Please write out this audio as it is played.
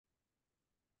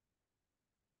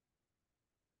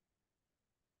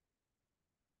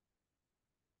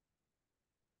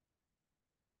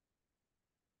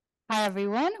Hi,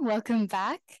 everyone. Welcome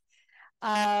back.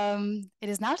 It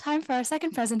is now time for our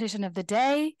second presentation of the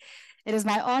day. It is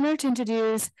my honor to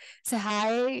introduce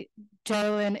Tsehaye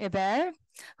Geralyn Hébert,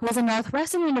 who is a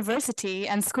Northwestern University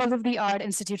and School of the Art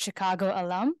Institute Chicago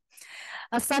alum,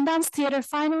 a Sundance Theater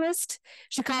finalist,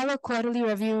 Chicago Quarterly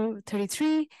Review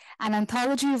 33, an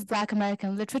anthology of Black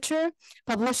American literature,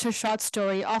 published her short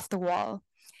story Off the Wall.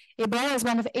 Hébert is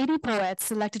one of 80 poets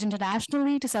selected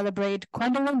internationally to celebrate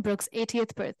Gwendolyn Brooks'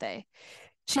 80th birthday.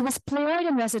 She was playwright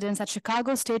in residence at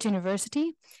Chicago State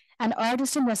University and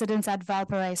artist in residence at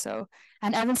Valparaiso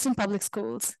and Evanston Public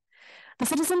Schools. The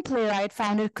citizen playwright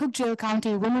founded Cook-Jill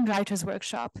County Women Writers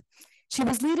Workshop. She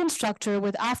was lead instructor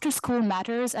with After School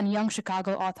Matters and Young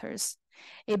Chicago Authors.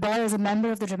 Hébert is a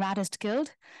member of the Dramatist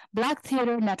Guild, Black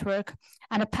Theater Network,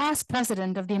 and a past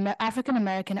president of the African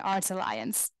American Arts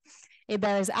Alliance.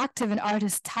 Hébert is active in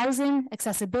artist housing,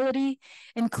 accessibility,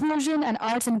 inclusion, and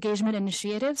arts engagement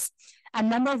initiatives, and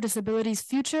member of Disabilities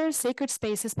Future Sacred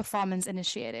Spaces Performance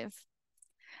Initiative.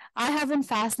 I have been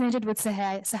fascinated with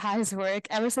Tsehaye's work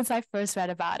ever since I first read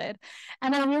about it,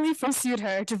 and I really pursued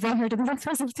her to bring her to the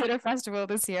Inclusive Theater Festival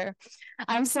this year.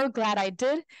 I'm so glad I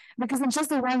did, because in just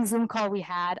the one Zoom call we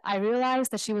had, I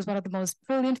realized that she was one of the most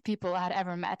brilliant people I had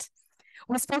ever met.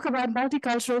 We spoke about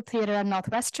multicultural theater at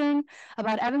Northwestern,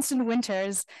 about Evanston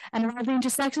winters, and about the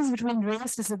intersections between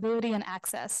race, disability, and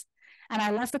access. And I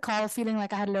left the call feeling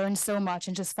like I had learned so much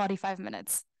in just 45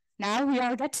 minutes. Now we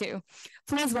all get to.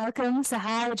 Please welcome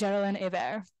Tsehaye Geralyn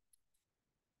Hébert.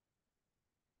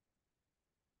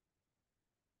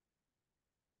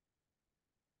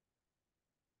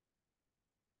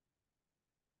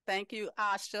 Thank you,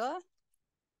 Asha.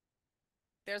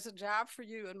 There's a job for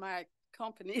you in my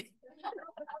company.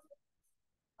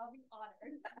 I'll be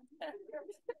honored.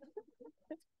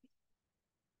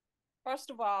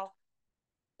 First of all,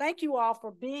 thank you all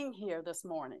for being here this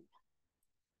morning.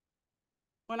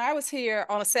 When I was here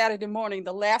on a Saturday morning,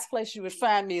 the last place you would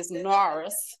find me is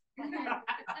Norris.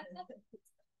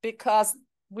 Because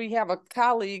we have a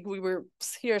colleague, we were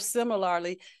here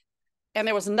similarly, and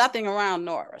there was nothing around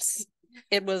Norris.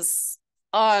 It was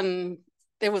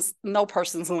no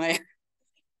person's land.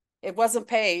 It wasn't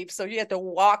paved, so you had to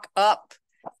walk up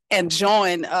and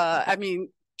join,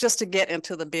 just to get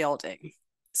into the building.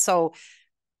 So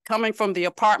coming from the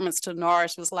apartments to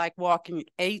Norris was like walking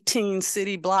 18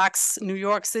 city blocks, New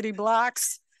York City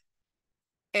blocks.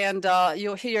 And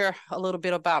you'll hear a little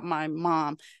bit about my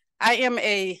mom. I am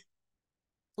a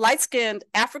light-skinned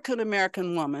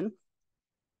African-American woman.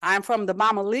 I'm from the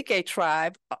Mamalike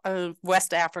tribe of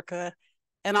West Africa.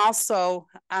 And also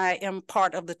I am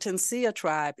part of the Tsehaye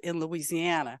tribe in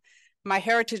Louisiana. My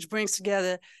heritage brings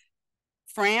together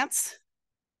France,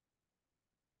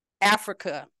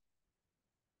 Africa,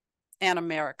 and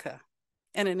America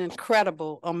in an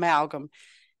incredible amalgam.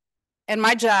 And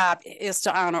my job is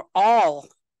to honor all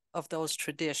of those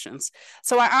traditions.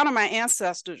 So I honor my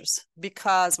ancestors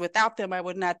because without them, I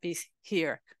would not be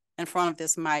here in front of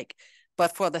this mic,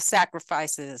 but for the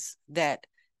sacrifices that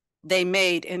they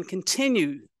made and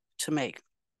continue to make.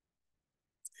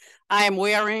 I am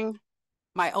wearing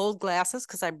my old glasses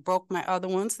because I broke my other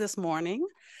ones this morning.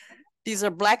 These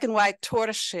are black and white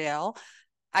tortoiseshell.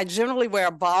 I generally wear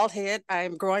a bald head. I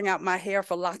am growing out my hair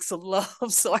for lots of love.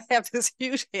 So I have this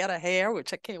huge head of hair,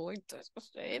 which I can't wait to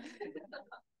shave.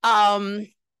 I'm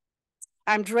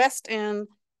dressed in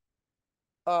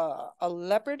a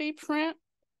leopardy print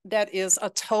that is a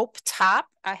taupe top.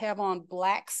 I have on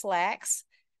black slacks,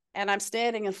 and I'm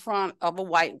standing in front of a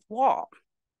white wall.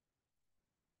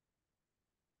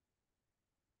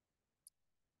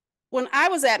 When I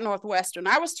was at Northwestern,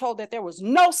 I was told that there was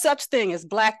no such thing as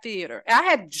Black theater. I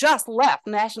had just left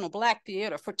National Black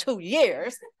Theater for 2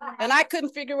 years, and I couldn't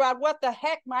figure out what the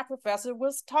heck my professor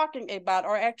was talking about,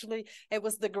 or actually it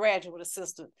was the graduate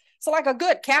assistant. So like a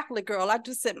good Catholic girl, I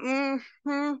just said,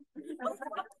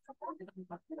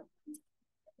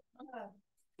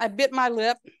 I bit my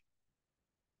lip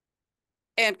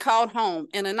and called home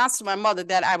and announced to my mother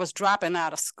that I was dropping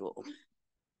out of school.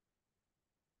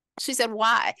 She said,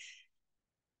 why?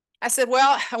 I said,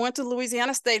 well, I went to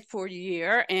Louisiana State for a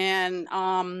year, and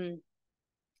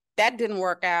that didn't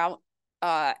work out.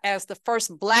 As the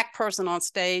first Black person on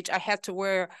stage, I had to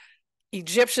wear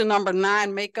Egyptian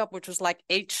 #9 makeup, which was like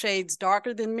 8 shades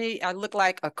darker than me. I looked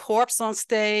like a corpse on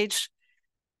stage.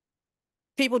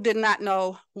 People did not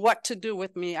know what to do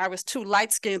with me. I was too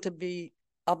light-skinned to be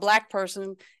a Black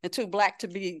person and too Black to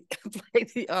be play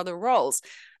the other roles.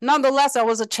 Nonetheless, I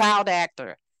was a child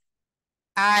actor.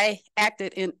 I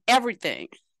acted in everything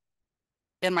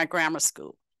in my grammar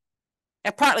school.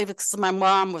 And partly because my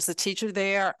mom was a teacher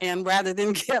there, and rather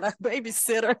than get a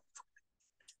babysitter,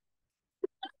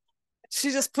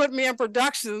 she just put me in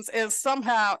productions and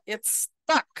somehow it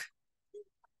stuck.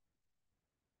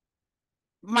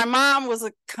 My mom was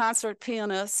a concert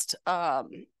pianist, a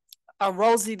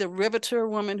Rosie the Riveter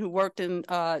woman who worked in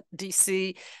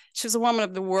DC. She's a woman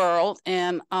of the world,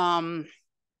 and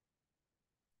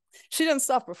she didn't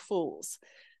suffer fools.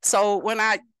 So when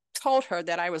I told her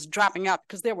that I was dropping out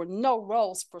because there were no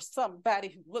roles for somebody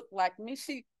who looked like me,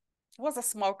 she was a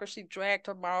smoker. She dragged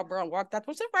her Marlboro and walked out.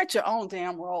 Well, she write your own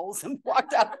damn roles and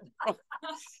walked out.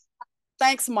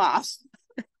 Thanks, Mom.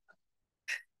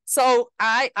 So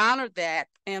I honored that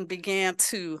and began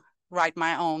to write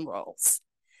my own roles.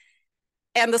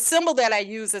 And the symbol that I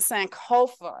use is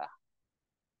Sankofa,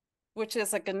 which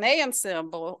is a Ghanaian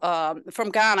symbol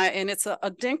from Ghana, and it's a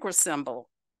Dinkra symbol.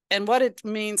 And what it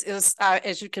means is,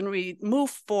 as you can read, move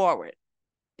forward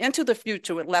into the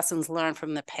future with lessons learned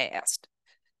from the past.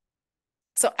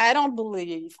 So I don't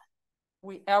believe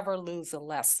we ever lose a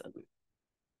lesson.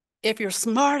 If you're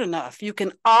smart enough, you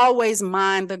can always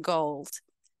mine the gold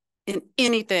in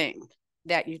anything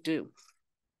that you do.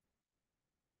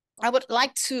 I would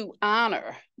like to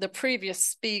honor the previous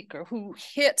speaker who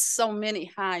hit so many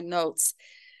high notes: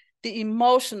 the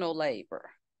emotional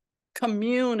labor,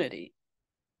 community.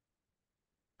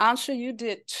 Ansha, you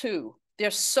did too.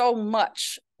 There's so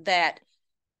much that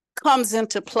comes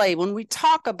into play when we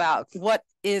talk about what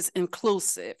is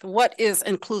inclusive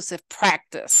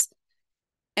practice,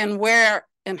 and where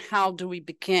and how do we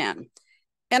begin.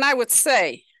 And I would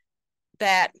say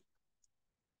that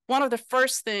one of the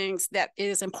first things that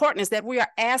is important is that we are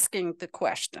asking the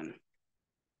question.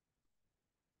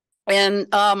 And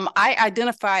I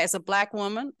identify as a Black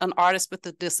woman, an artist with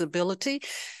a disability.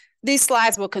 These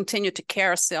slides will continue to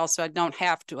carousel, so I don't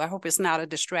have to. I hope it's not a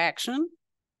distraction.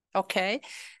 Okay.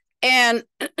 And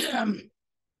the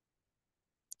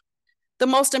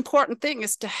most important thing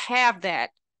is to have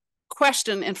that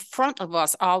question in front of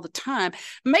us all the time.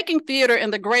 Making theater in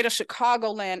the greater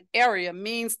Chicagoland area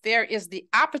means there is the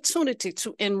opportunity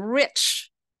to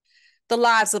enrich the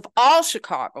lives of all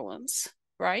Chicagoans,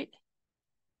 right?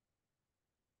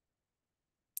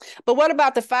 But what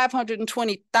about the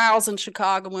 520,000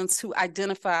 Chicagoans who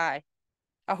identify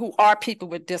or who are people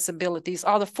with disabilities,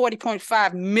 or the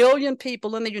 40.5 million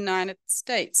people in the United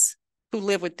States who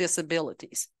live with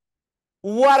disabilities?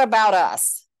 What about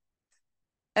us?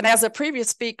 And as a previous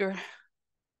speaker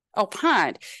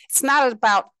opined, it's not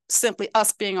about simply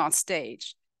us being on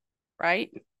stage, right?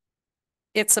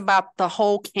 It's about the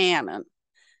whole canon,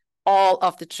 all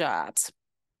of the jobs.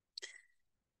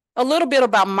 A little bit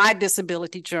about my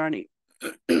disability journey.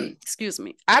 Excuse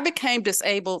me. I became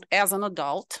disabled as an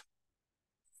adult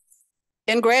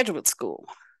in graduate school.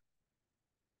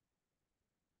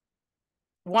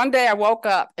 One day I woke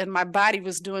up and my body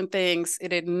was doing things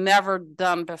it had never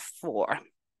done before.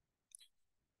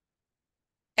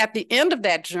 At the end of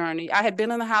that journey, I had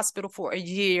been in the hospital for a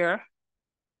year.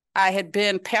 I had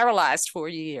been paralyzed for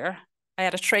a year. I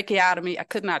had a tracheotomy. I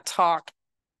could not talk.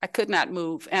 I could not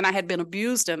move. And I had been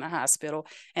abused in the hospital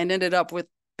and ended up with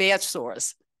bed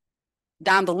sores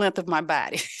down the length of my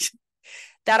body.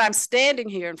 That I'm standing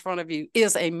here in front of you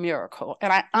is a miracle.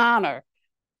 And I honor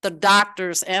the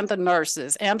doctors and the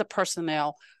nurses and the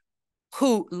personnel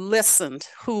who listened,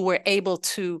 who were able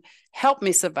to help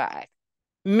me survive.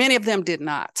 Many of them did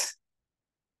not.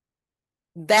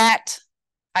 That,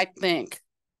 I think,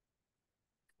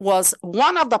 was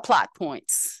one of the plot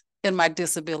points in my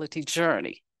disability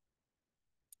journey,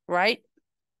 right?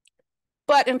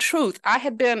 But in truth, I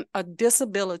had been a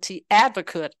disability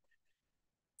advocate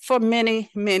for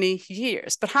many, many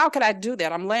years. But how could I do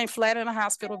that? I'm laying flat in a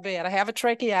hospital bed. I have a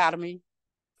tracheotomy.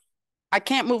 I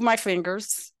can't move my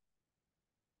fingers.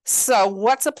 So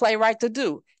what's a playwright to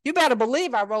do? You better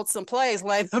believe I wrote some plays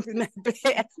laying up in that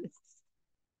bed.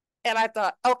 And I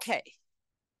thought, okay,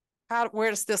 where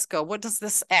does this go? What does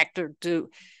this actor do?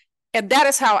 And that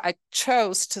is how I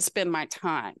chose to spend my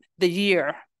time, the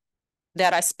year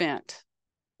that I spent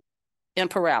in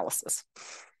paralysis.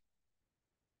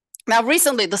 Now,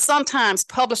 recently, the Sun-Times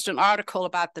published an article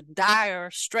about the dire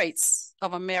straits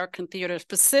of American theater,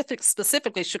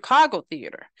 specifically Chicago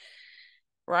theater,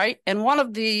 right? And one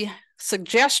of the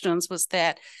suggestions was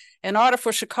that in order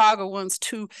for Chicagoans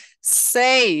to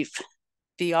save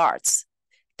the arts,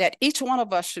 that each one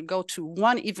of us should go to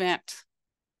one event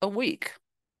a week.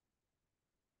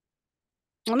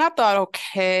 And I thought,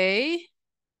 okay,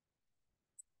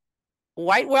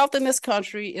 white wealth in this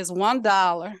country is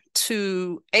 $1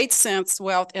 to 8 cents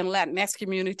wealth in Latinx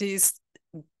communities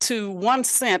to 1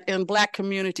 cent in Black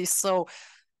communities. So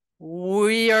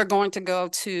we are going to go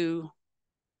to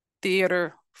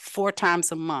theater 4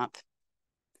 times a month.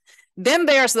 Then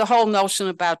there's the whole notion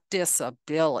about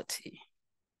disability.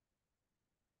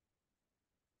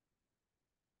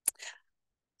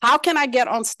 How can I get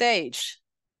on stage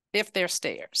if there's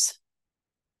stairs?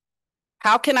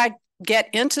 How can I get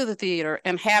into the theater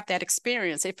and have that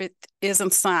experience if it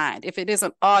isn't signed, if it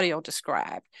isn't audio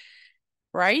described,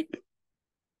 right?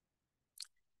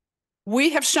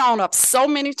 We have shown up so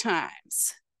many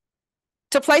times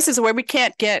to places where we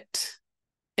can't get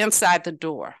inside the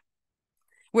door.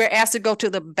 We're asked to go to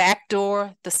the back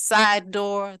door, the side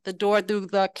door, the door through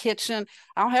the kitchen.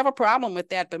 I don't have a problem with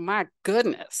that, but my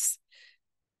goodness,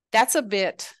 that's a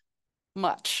bit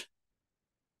much.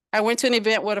 I went to an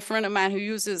event with a friend of mine who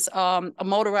uses a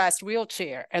motorized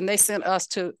wheelchair, and they sent us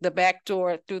to the back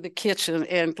door through the kitchen.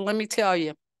 And let me tell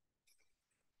you,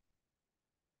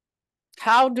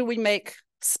 how do we make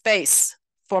space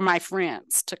for my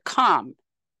friends to come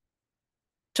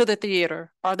to the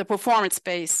theater or the performance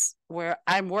space where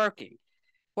I'm working?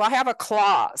 Well, I have a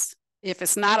clause. If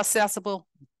it's not accessible,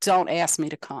 don't ask me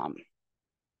to come.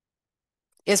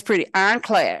 It's pretty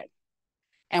ironclad.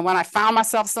 And when I found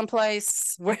myself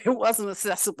someplace where it wasn't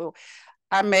accessible,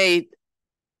 I made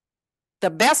the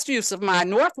best use of my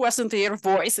Northwestern theater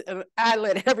voice, and I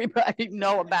let everybody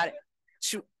know about it.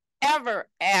 To ever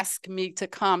ask me to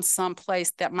come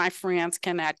someplace that my friends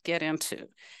cannot get into.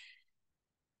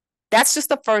 That's just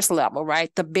the first level,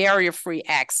 right? The barrier-free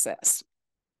access.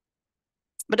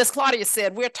 But as Claudia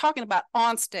said, we're talking about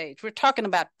on stage, we're talking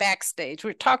about backstage,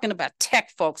 we're talking about tech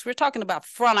folks, we're talking about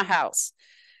front of house.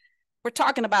 We're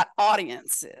talking about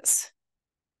audiences.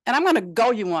 And I'm going to go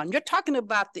you on. You're talking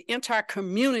about the entire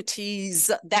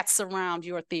communities that surround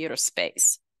your theater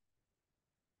space.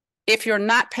 If you're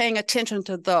not paying attention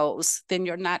to those, then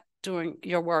you're not doing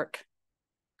your work.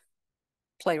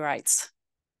 Playwrights,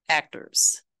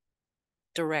 actors,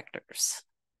 directors.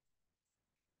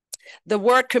 The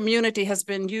word community has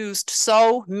been used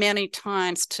so many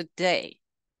times today.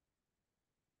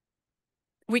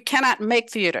 We cannot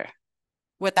make theater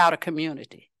without a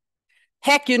community.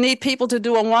 Heck, you need people to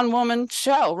do a one-woman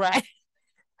show, right?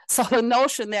 So the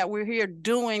notion that we're here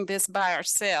doing this by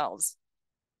ourselves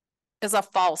is a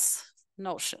false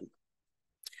notion.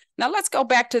 Now let's go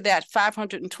back to that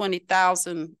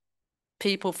 520,000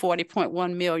 people,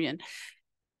 40.1 million.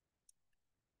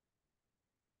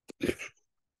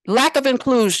 Lack of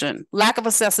inclusion, lack of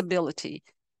accessibility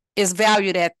is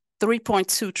valued at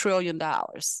 $3.2 trillion.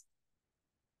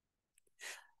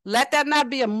 Let that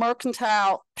not be a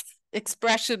mercantile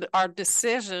expression or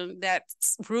decision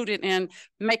that's rooted in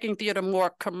making theater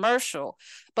more commercial.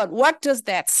 But what does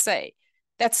that say?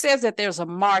 That says that there's a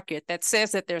market, that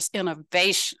says that there's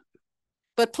innovation.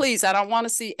 But please, I don't want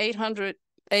to see 800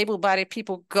 able-bodied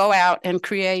people go out and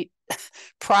create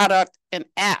product and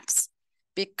apps,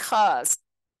 because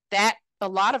that a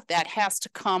lot of that has to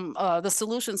come, the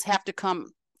solutions have to come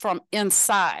from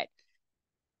inside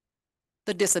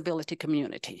the disability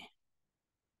community,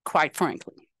 quite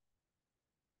frankly.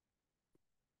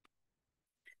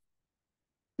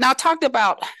 Now, I talked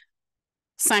about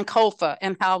Sankofa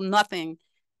and how nothing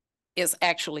is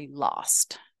actually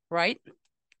lost, right?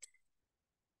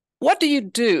 What do you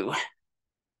do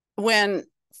when,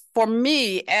 for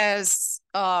me as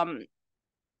an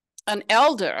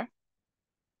elder,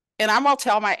 and I won't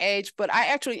tell my age, but I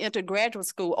actually entered graduate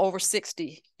school over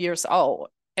 60 years old,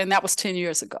 and that was 10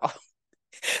 years ago.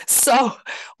 So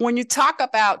when you talk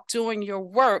about doing your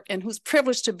work and who's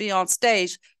privileged to be on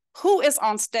stage, who is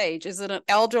on stage? Is it an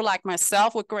elder like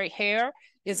myself with gray hair?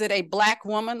 Is it a Black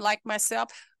woman like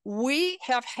myself? We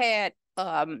have had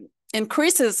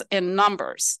increases in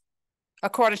numbers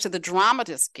according to the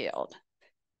Dramatists Guild,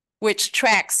 which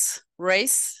tracks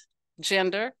race,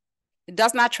 gender. It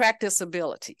does not track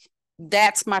disability.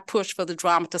 That's my push for the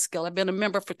Dramatists Guild. I've been a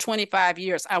member for 25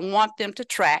 years. I want them to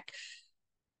track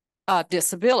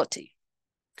disability.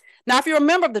 Now, if you're a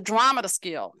member of the Dramatists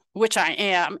Guild, which I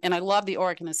am, and I love the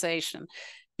organization,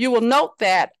 you will note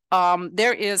that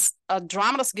there is a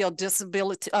Dramatists Guild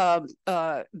disability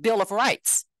Bill of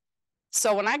Rights.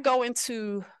 So when I go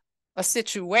into a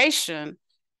situation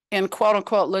in quote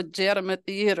unquote legitimate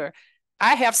theater,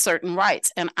 I have certain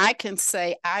rights, and I can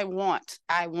say, I want,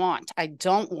 I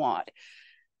don't want.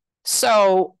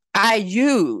 So I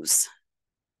use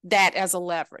that as a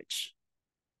leverage.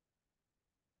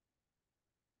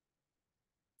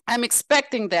 I'm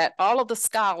expecting that all of the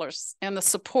scholars and the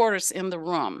supporters in the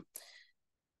room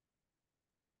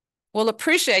will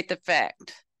appreciate the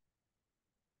fact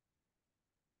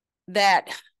that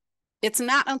it's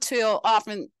not until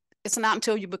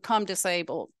you become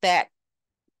disabled that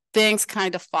things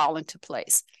kind of fall into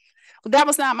place. Well, that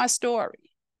was not my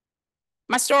story.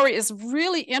 My story is a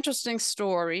really interesting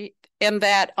story in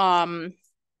that I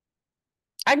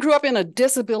grew up in a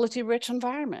disability-rich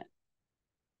environment.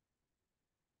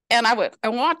 And I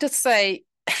want to say,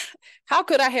 how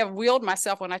could I have willed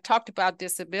myself when I talked about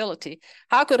disability?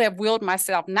 How could I have willed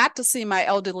myself not to see my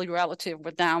elderly relative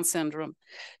with Down syndrome,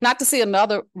 not to see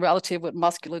another relative with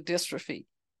muscular dystrophy,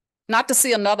 not to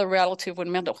see another relative with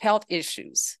mental health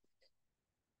issues?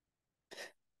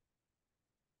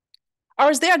 Or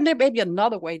is there maybe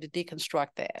another way to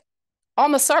deconstruct that?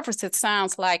 On the surface, it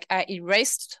sounds like I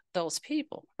erased those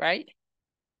people, right?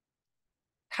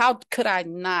 How could I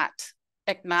not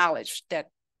acknowledge that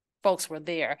folks were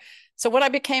there? So when I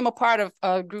became a part of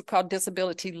a group called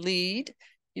Disability Lead,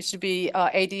 used to be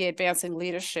ADA Advancing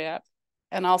Leadership,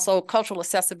 and also Cultural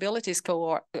Accessibilities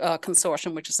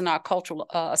Consortium, which is now Cultural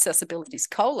Accessibilities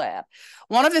Collab.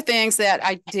 One of the things that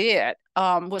I did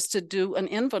was to do an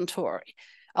inventory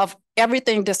of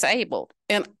everything disabled.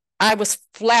 And I was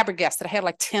flabbergasted. I had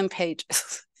like 10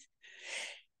 pages.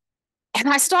 And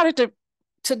I started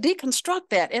to deconstruct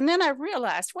that. And then I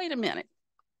realized, wait a minute.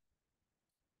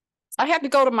 I had to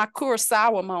go to my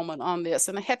Kurosawa moment on this,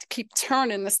 and I had to keep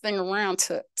turning this thing around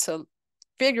to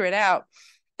figure it out.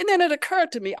 And then it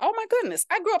occurred to me, oh my goodness,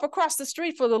 I grew up across the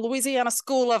street from the Louisiana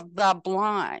School of the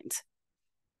Blind.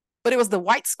 But it was the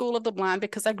white School of the Blind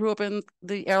because I grew up in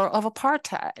the era of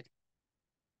apartheid,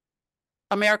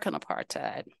 American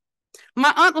apartheid.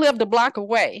 My aunt lived a block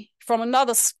away from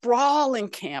another sprawling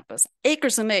campus,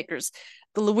 acres and acres,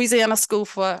 the Louisiana School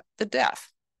for the Deaf,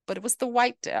 but it was the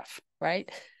white deaf, right?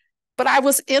 But I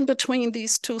was in between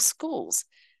these two schools.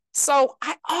 So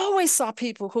I always saw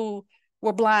people who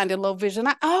were blind and low vision.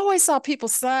 I always saw people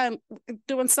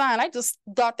doing sign. I just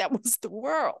thought that was the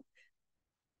world.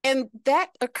 And that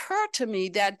occurred to me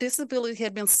that disability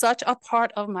had been such a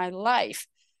part of my life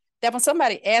that when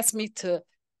somebody asked me to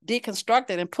deconstruct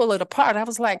it and pull it apart, I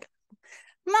was like,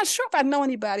 I'm not sure if I know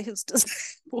anybody who's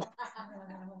disabled.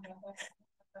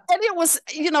 And it was,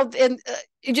 and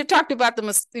you talked about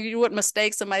what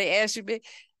mistakes somebody asked you.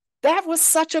 That was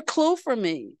such a clue for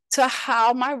me to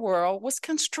how my world was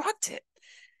constructed.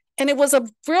 And it was a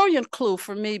brilliant clue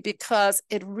for me because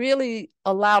it really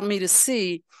allowed me to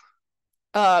see,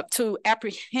 to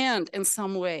apprehend in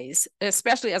some ways,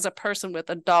 especially as a person with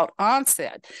adult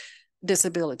onset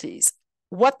disabilities,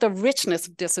 what the richness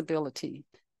of disability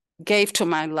gave to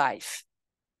my life.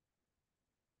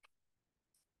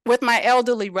 With my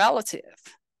elderly relative,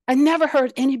 I never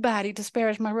heard anybody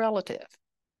disparage my relative.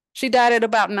 She died at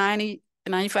about 90,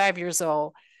 95 years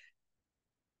old.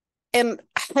 And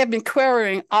I have been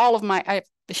querying I have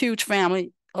a huge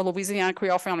family, a Louisiana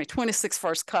Creole family, 26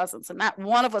 first cousins, and not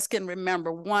one of us can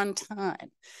remember one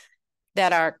time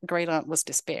that our great aunt was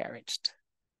disparaged.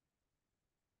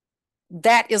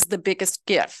 That is the biggest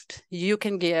gift you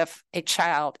can give a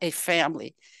child, a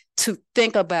family, to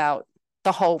think about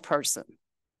the whole person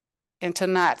and to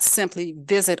not simply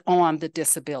visit on the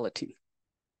disability.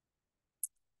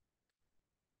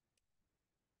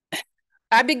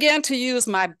 I began to use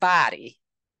my body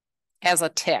as a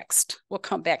text. We'll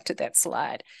come back to that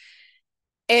slide.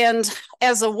 And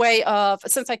as a way of,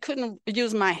 since I couldn't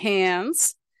use my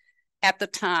hands at the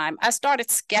time, I started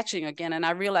sketching again, and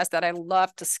I realized that I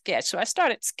loved to sketch. So I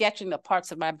started sketching the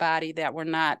parts of my body that were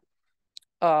not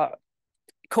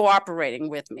cooperating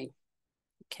with me,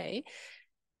 okay?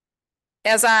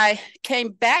 As I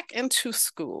came back into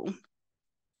school,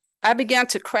 I began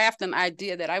to craft an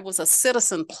idea that I was a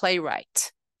citizen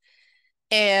playwright.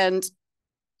 And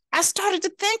I started to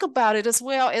think about it as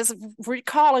well as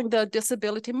recalling the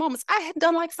disability moments. I had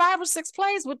done like 5 or 6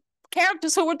 plays with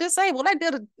characters who were disabled. I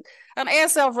did an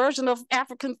ASL version of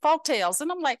African folktales.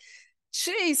 And I'm like,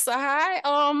 geez, Tsehaye,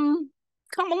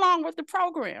 come along with the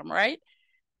program, right?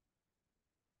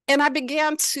 And I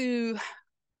began to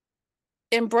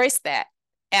embrace that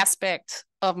aspect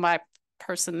of my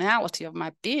personality, of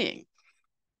my being.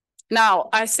 Now,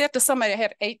 I said to somebody, I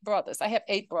have 8 brothers. I have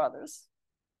 8 brothers.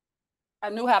 I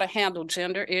knew how to handle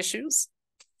gender issues.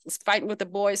 I was fighting with the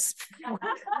boys.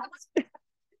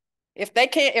 If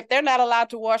they're not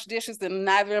allowed to wash dishes, then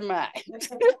neither am I.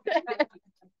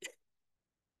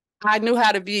 I knew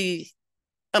how to be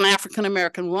an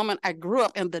African-American woman. I grew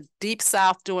up in the deep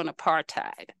South during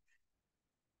apartheid.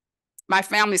 My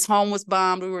family's home was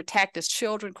bombed. We were attacked as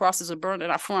children. Crosses were burned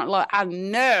in our front lawn. I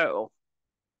know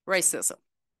racism,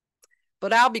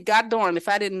 but I'll be God darned if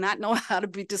I did not know how to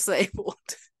be disabled.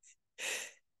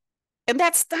 And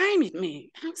that stymied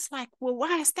me. I was like, well,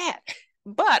 why is that?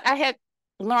 But I had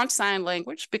learned sign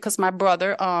language because my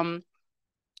brother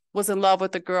was in love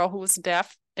with a girl who was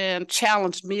deaf and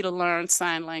challenged me to learn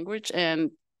sign language.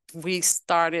 And we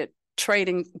started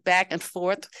trading back and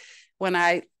forth. When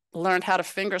I learned how to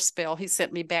finger spell, he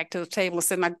sent me back to the table and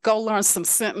said, now go learn some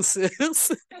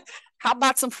sentences. How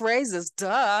about some phrases?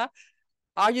 Duh.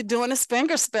 All you're doing is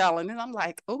finger spelling. And I'm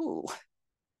like, oh,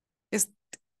 is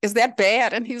that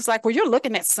bad? And he was like, well, you're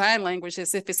looking at sign language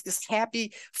as if it's this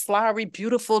happy, flowery,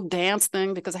 beautiful dance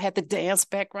thing because I had the dance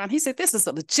background. He said, this is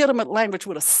a legitimate language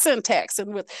with a syntax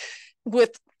and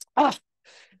with a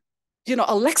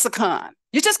lexicon.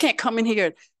 You just can't come in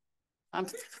here. I'm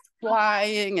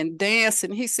flying and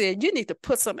dancing. He said, you need to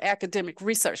put some academic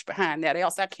research behind that,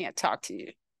 else I can't talk to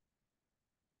you.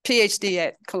 PhD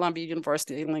at Columbia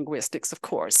University in linguistics, of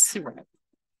course. Right.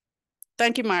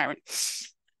 Thank you, Myron.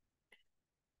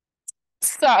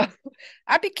 So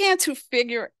I began to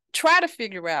try to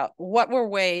figure out what were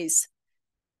ways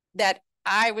that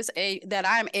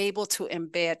I'm able to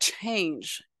embed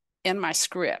change in my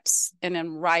scripts and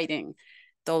in writing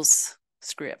those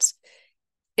scripts.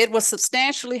 It was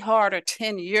substantially harder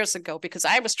 10 years ago because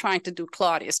I was trying to do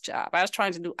Claudia's job. I was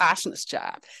trying to do Ashna's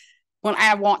job when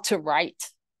I want to write.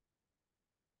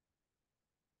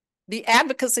 The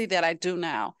advocacy that I do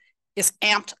now is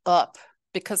amped up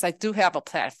because I do have a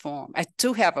platform. I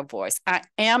do have a voice. I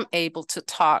am able to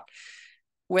talk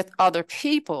with other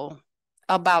people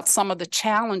about some of the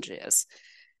challenges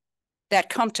that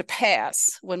come to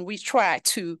pass when we try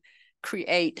to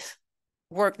create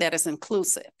work that is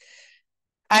inclusive.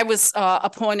 I was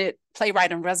appointed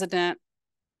playwright in residence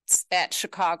at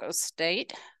Chicago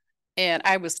State, and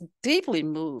I was deeply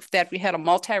moved that we had a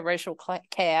multiracial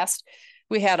cast.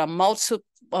 We had a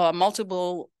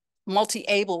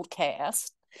multi-abled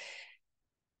cast,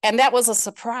 and that was a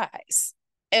surprise.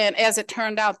 And as it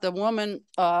turned out, the woman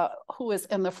who is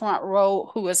in the front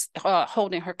row, who is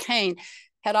holding her cane,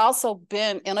 had also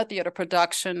been in a theater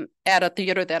production at a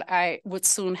theater that I would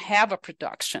soon have a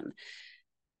production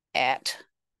at.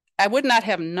 I would not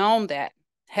have known that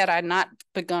had I not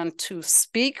begun to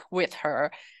speak with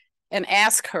her and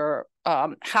ask her,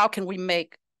 how can we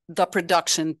make the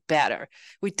production better?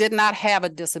 We did not have a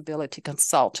disability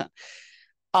consultant.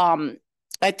 I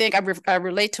think I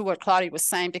relate to what Claudia was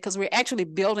saying because we're actually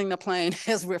building the plane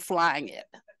as we're flying it.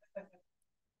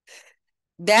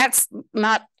 That's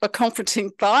not a comforting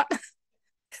thought,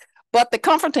 but the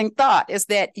comforting thought is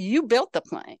that you built the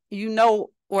plane. You know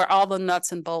where all the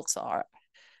nuts and bolts are.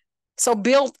 So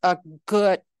build a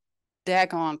good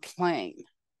daggone plane.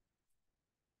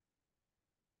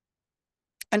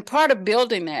 And part of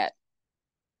building that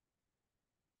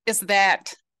is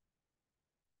that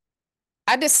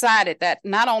I decided that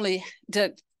not only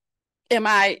am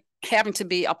I having to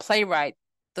be a playwright,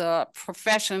 the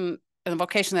profession and the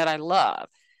vocation that I love,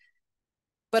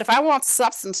 but if I want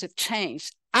substantive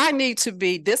change, I need to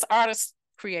be this artist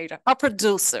creator, a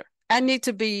producer. I need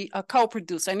to be a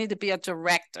co-producer. I need to be a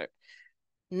director,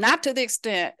 not to the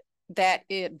extent that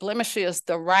it blemishes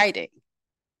the writing,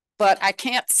 but I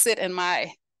can't sit in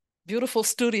my beautiful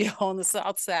studio on the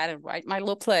South Side and write my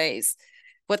little plays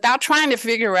without trying to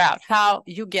figure out how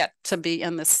you get to be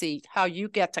in the seat, how you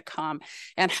get to come,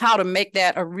 and how to make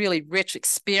that a really rich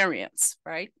experience,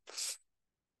 right?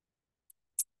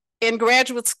 In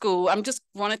graduate school, I'm just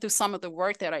running through some of the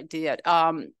work that I did.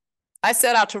 I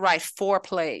set out to write 4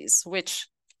 plays, which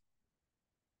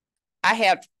I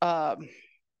had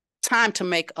time to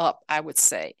make up, I would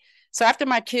say. So after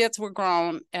my kids were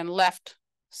grown and left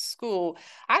school,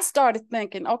 I started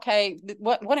thinking, okay,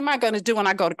 what am I going to do when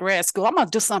I go to grad school? I'm going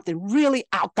to do something really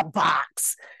out the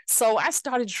box. So I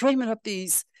started dreaming up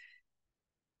these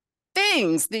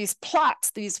things, these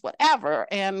plots, these whatever.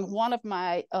 And one of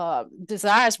my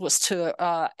desires was to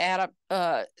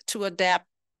adapt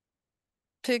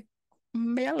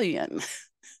Pygmalion.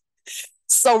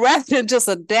 So rather than just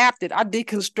adapt it, I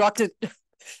deconstructed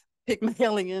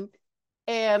Pygmalion.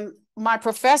 And my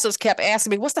professors kept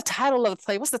asking me, what's the title of the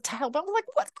play? What's the title? But I was like,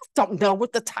 what? I don't know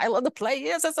what the title of the play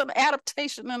is. It's an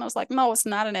adaptation. And I was like, no, it's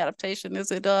not an adaptation.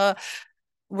 Is it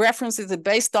reference? Is it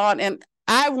based on? And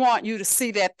I want you to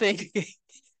see that thing.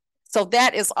 So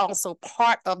that is also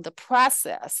part of the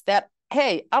process that,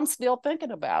 hey, I'm still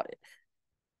thinking about it.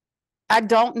 I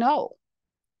don't know.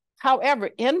 However,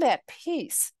 in that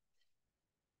piece,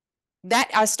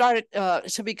 that I started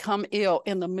to become ill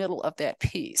in the middle of that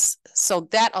piece. So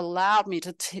that allowed me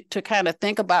to kind of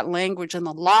think about language and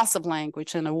the loss of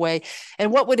language in a way.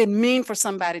 And what would it mean for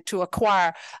somebody to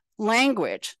acquire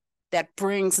language that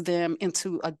brings them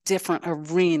into a different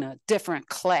arena, different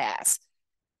class?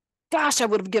 Gosh, I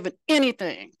would have given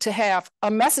anything to have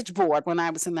a message board when I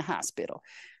was in the hospital.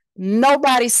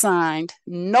 Nobody signed,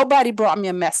 nobody brought me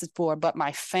a message board but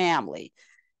my family.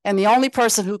 And the only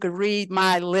person who could read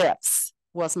my lips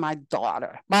was my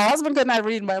daughter. My husband could not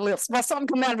read my lips. My son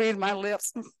could not read my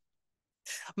lips.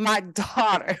 My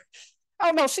daughter.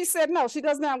 Oh, no, she said, no, she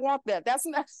does not want that. That's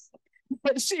not,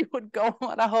 but she would go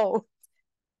on a whole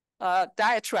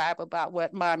diatribe about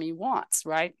what mommy wants,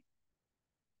 right?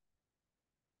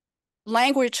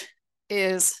 Language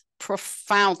is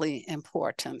profoundly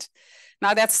important.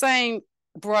 Now, that same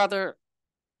brother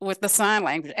with the sign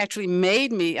language actually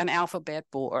made me an alphabet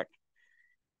board.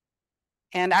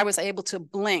 And I was able to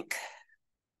blink,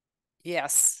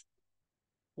 yes,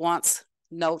 once,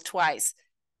 no, twice,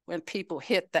 when people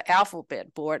hit the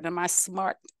alphabet board. And my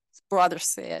smart brother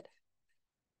said,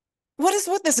 what is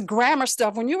with this grammar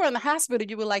stuff? When you were in the hospital,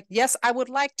 you were like, yes, I would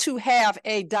like to have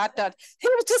a dot, dot. He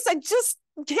was just like, just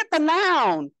hit the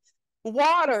noun,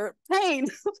 water, pain.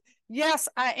 Yes,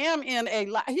 I am in a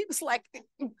lot. He was like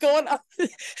going up.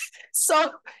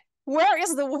 So where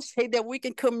is the way that we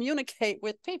can communicate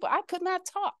with people? I could not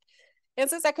talk. And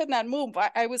since I could not move,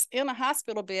 I was in a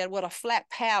hospital bed with a flat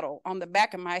paddle on the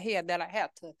back of my head that I had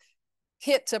to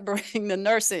hit to bring the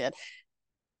nurse in.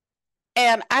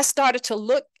 And I started to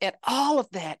look at all of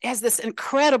that as this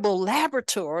incredible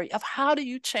laboratory of how do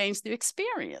you change the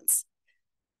experience.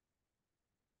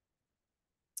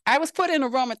 I was put in a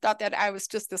room and thought that I was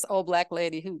just this old Black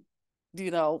lady who,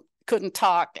 you know, couldn't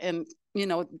talk and, you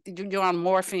know, you're on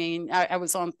morphine. I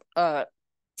was on, I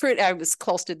was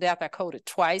close to death. I coded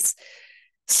twice.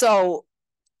 So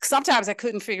sometimes I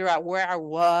couldn't figure out where I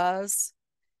was,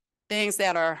 things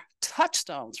that are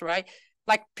touchstones, right?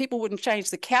 Like people wouldn't change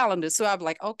the calendar. So I'm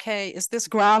like, okay, is this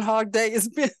Groundhog Day? It's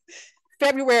been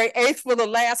February 8th for the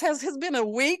last, has been a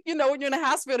week. You know, when you're in the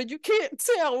hospital, you can't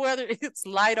tell whether it's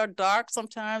light or dark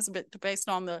sometimes, but based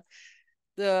on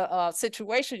the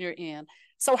situation you're in.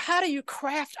 So how do you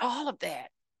craft all of that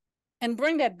and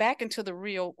bring that back into the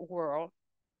real world,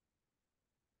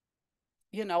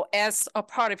 you know, as a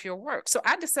part of your work? So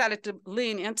I decided to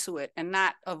lean into it and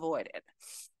not avoid it.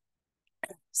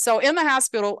 So in the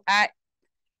hospital,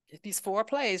 these 4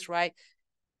 plays, right?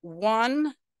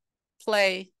 1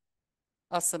 play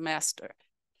a semester.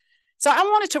 So I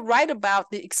wanted to write about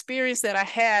the experience that I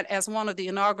had as one of the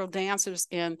inaugural dancers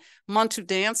in Muntu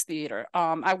Dance Theater.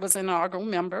 I was an inaugural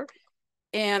member,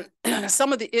 and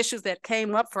some of the issues that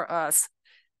came up for us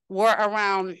were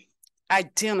around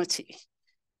identity,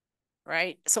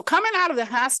 right? So coming out of the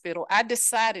hospital, I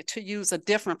decided to use a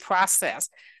different process.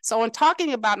 So in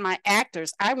talking about my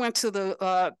actors, I went to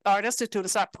the Art Institute and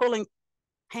started pulling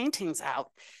paintings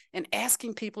out and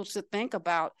asking people to think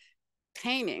about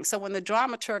painting. So when the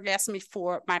dramaturg asked me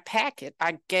for my packet,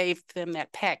 I gave them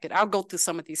that packet. I'll go through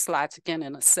some of these slides again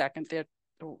in a second. They're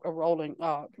rolling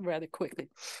rather quickly.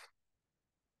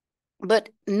 But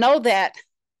know that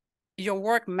your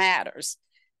work matters,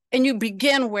 and you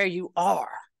begin where you are.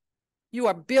 You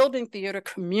are building theater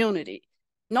community.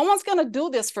 No one's going to do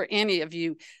this for any of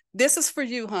you. This is for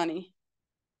you, honey.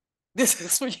 This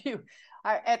is for you.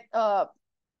 At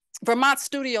Vermont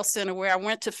Studio Center, where I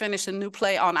went to finish a new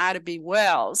play on Ida B.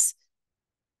 Wells,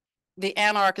 the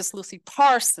anarchist Lucy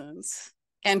Parsons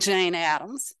and Jane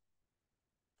Addams,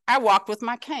 I walked with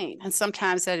my cane. And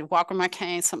sometimes I walk with my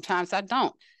cane, sometimes I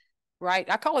don't, right?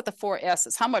 I call it the 4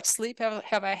 S's. How much sleep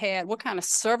have I had? What kind of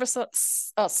surface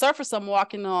I'm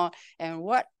walking on? And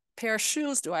what pair of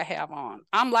shoes do I have on?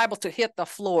 I'm liable to hit the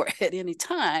floor at any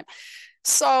time.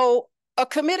 So a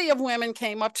committee of women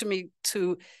came up to me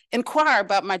to inquire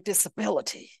about my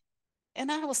disability.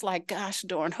 And I was like, gosh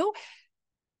darn,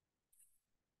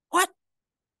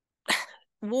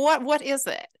 what is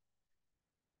that?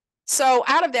 So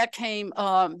out of that came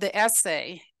the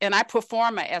essay, and I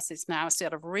perform my essays now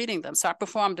instead of reading them. So I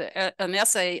performed an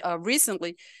essay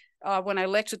recently when I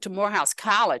lectured to Morehouse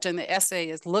College, and the essay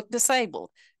is Look Disabled,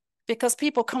 because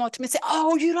people come up to me and say,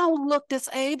 oh, you don't look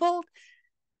disabled?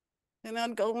 And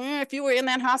I'd go, if you were in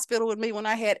that hospital with me when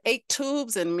I had 8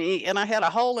 tubes in me and I had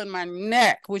a hole in my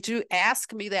neck, would you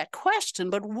ask me that question?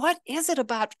 But what is it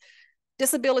about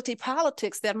disability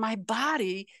politics that my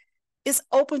body is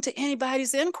open to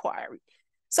anybody's inquiry?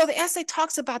 So the essay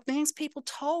talks about things people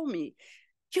told me.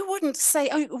 You wouldn't say,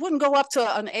 you wouldn't go up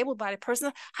to an able-bodied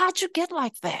person. How'd you get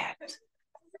like that?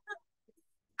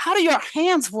 How do your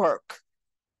hands work?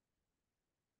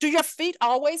 Do your feet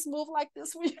always move like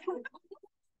this?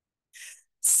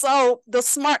 So the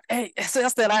smart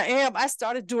ass that I am, I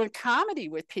started doing comedy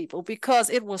with people because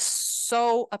it was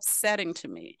so upsetting to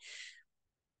me.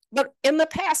 But in the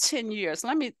past 10 years,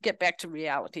 let me get back to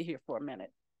reality here for a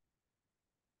minute.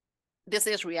 This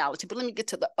is reality, but let me get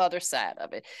to the other side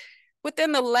of it.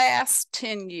 Within the last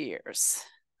 10 years,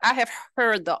 I have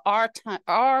heard the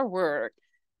R word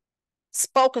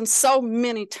spoken so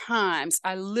many times,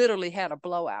 I literally had a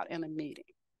blowout in a meeting.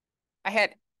 I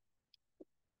had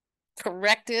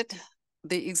corrected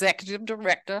the executive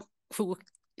director, who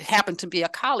happened to be a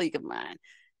colleague of mine,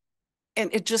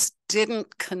 and it just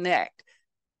didn't connect.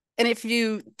 And if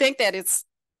you think that it's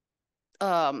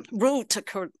rude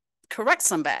to correct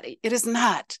somebody, it is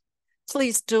not.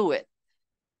 Please do it.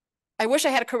 I wish I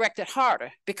had corrected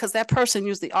harder, because that person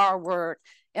used the R word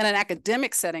in an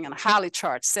academic setting, in a highly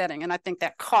charged setting, and I think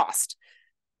that cost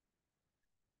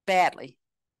badly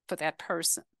for that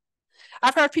person.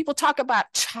 I've heard people talk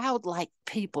about childlike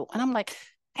people, and I'm like,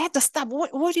 I had to stop.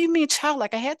 What do you mean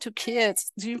childlike? I had 2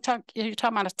 kids. You're talking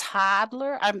about a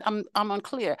toddler? I'm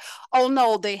unclear. Oh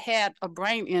no, they had a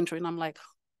brain injury, and I'm like,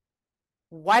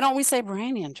 why don't we say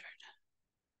brain injured?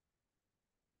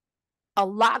 A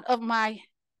lot of my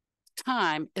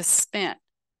time is spent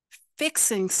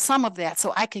fixing some of that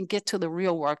so I can get to the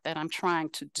real work that I'm trying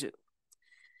to do.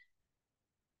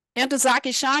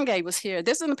 Ntozake Shange was here.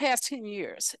 This is in the past 10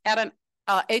 years at an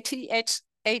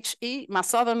ATHE, my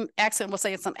Southern accent will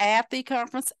say it's an AFE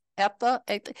conference.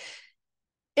 Ntozake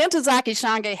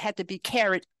Shange had to be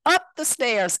carried up the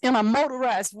stairs in a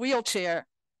motorized wheelchair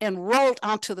and rolled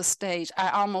onto the stage.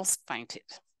 I almost fainted.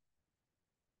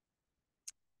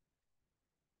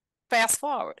 Fast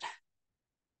forward.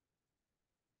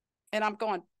 And I'm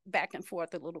going back and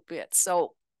forth a little bit.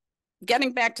 So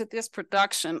getting back to this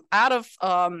production, out of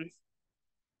coming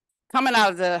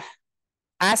out of the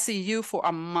ICU for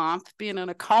a month, being in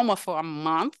a coma for a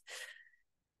month,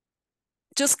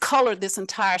 just colored this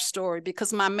entire story,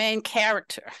 because my main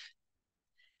character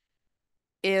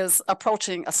is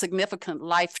approaching a significant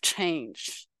life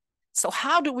change. So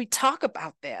how do we talk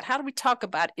about that? How do we talk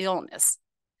about illness?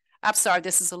 I'm sorry,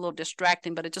 this is a little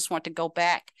distracting, but I just want to go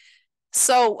back.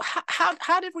 So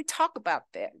how did we talk about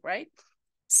that, right?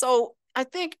 So I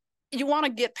think you want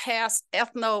to get past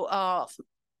ethnobiography,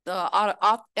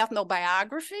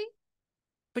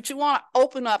 but you want to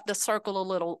open up the circle a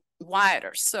little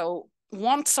wider. So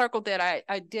one circle that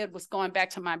I did was going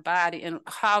back to my body, and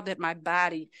how did my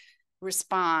body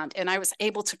respond? And I was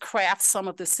able to craft some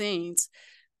of the scenes.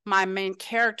 My main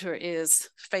character is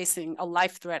facing a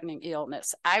life-threatening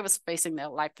illness. I was facing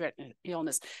that life-threatening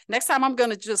illness. Next time I'm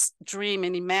going to just dream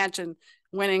and imagine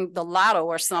winning the lotto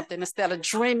or something instead of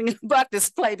dreaming about this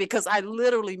play, because I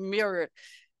literally mirrored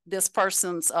this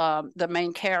person's, the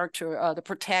main character, the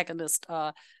protagonist,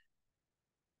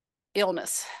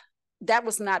 illness. That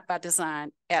was not by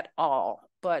design at all,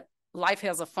 but life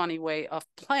has a funny way of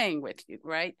playing with you,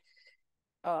 right?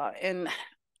 And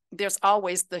there's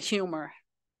always the humor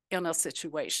in a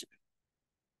situation.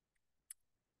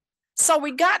 So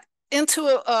we got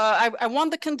into, I won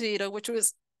the Candida, which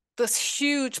was this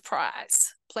huge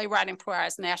prize, playwriting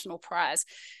prize, national prize.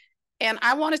 And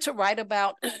I wanted to write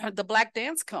about the Black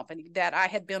dance company that I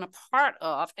had been a part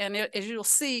of. And as you'll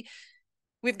see,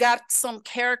 we've got some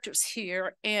characters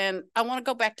here. And I want to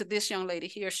go back to this young lady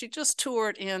here. She just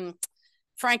toured in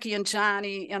Frankie and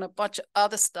Johnny and a bunch of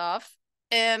other stuff.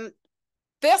 And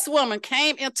this woman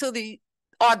came into the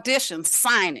audition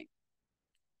signing.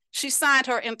 She signed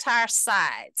her entire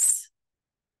sides.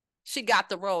 She got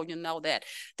the role, you know that.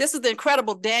 This is the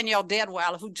incredible Danielle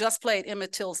Deadweiler, who just played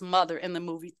Emmett Till's mother in the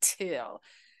movie Till.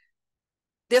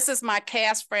 This is my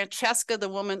cast. Francesca, the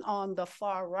woman on the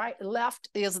far left,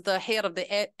 is the head of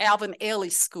the Alvin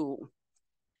Ailey School.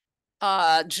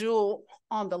 Jewel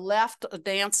on the left, a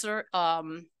dancer,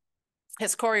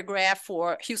 has choreographed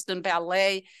for Houston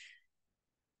Ballet.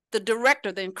 The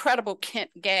director, the incredible Kent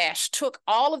Gash, took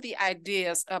all of the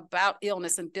ideas about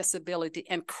illness and disability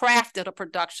and crafted a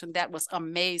production that was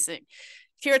amazing.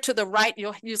 Here to the right,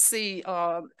 you see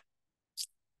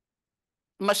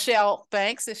Michelle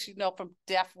Banks, as you know, from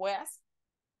Deaf West,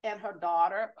 and her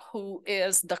daughter, who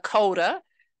is Dakota,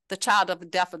 the child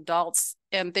of deaf adults.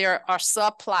 And there are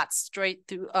subplots straight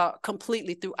through,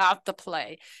 completely throughout the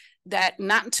play, that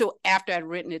not until after I'd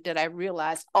written it did I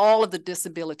realize all of the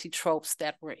disability tropes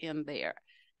that were in there.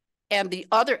 And the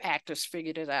other actors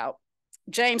figured it out.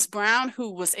 James Brown,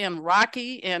 who was in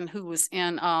Rocky and who was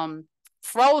in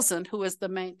Frozen, who is the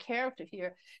main character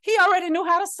here, he already knew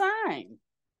how to sign.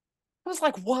 I was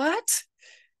like, what?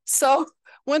 So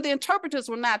when the interpreters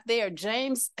were not there,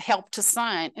 James helped to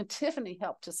sign and Tiffany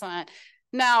helped to sign.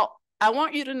 Now, I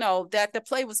want you to know that the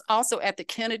play was also at the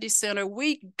Kennedy Center.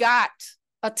 We got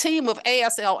a team of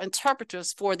ASL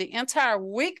interpreters for the entire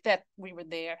week that we were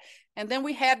there. And then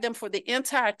we had them for the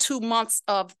entire 2 months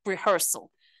of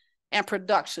rehearsal and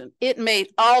production. It made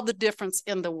all the difference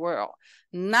in the world,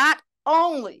 not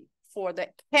only for the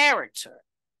character,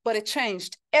 but it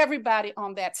changed everybody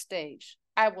on that stage.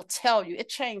 I will tell you, it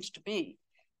changed me.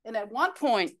 And at one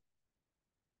point,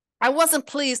 I wasn't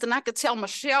pleased, and I could tell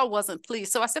Michelle wasn't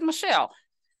pleased. So I said, Michelle,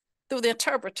 through the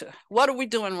interpreter, what are we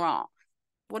doing wrong?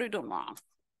 What are we doing wrong?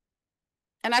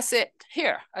 And I said,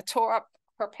 here, I tore up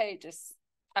her pages.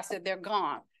 I said, they're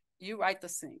gone. You write the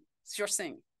scene. It's your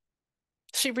scene.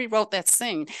 She rewrote that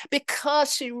scene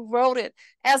because she wrote it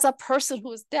as a person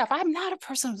who is deaf. I'm not a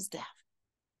person who's deaf.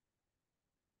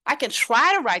 I can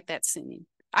try to write that scene.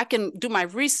 I can do my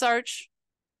research,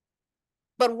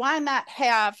 but why not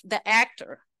have the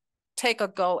actor take a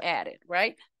go at it,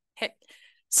 right?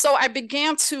 So I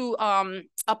began to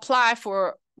apply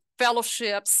for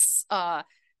fellowships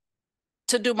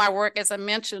to do my work. As I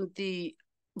mentioned, the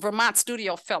Vermont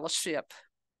Studio Fellowship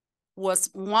was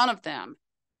one of them.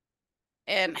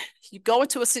 And you go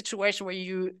into a situation where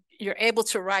you're able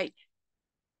to write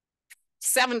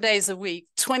 7 days a week,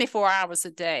 24 hours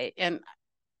a day. And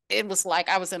it was like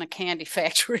I was in a candy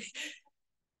factory.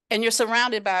 And you're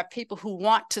surrounded by people who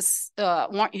want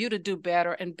you to do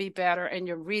better and be better, and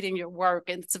you're reading your work,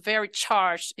 and it's a very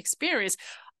charged experience.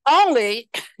 Only,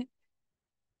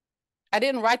 I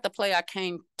didn't write the play I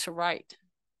came to write.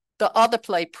 The other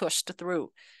play pushed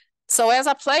through. So as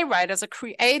a playwright, as a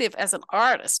creative, as an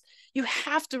artist, you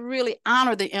have to really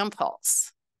honor the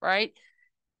impulse, right?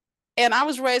 And I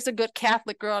was raised a good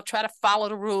Catholic girl, try to follow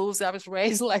the rules. I was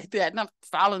raised like that, and I'm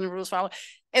following the rules,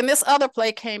 And this other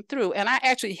play came through, and I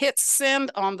actually hit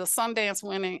send on the Sundance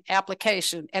winning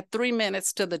application at 3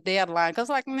 minutes to the deadline. Cause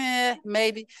like, nah,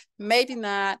 maybe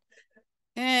not.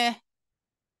 And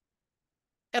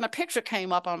a picture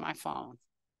came up on my phone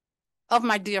of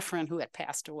my dear friend who had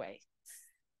passed away,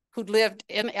 who'd lived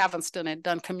in Evanston and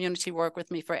done community work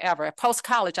with me forever. At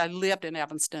post-college, I lived in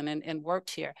Evanston and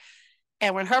worked here.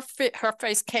 And when her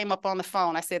face came up on the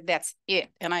phone, I said, that's it.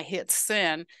 And I hit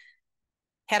send.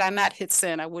 Had I not hit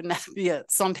send, I would not be a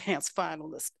Sundance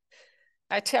finalist.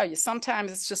 I tell you,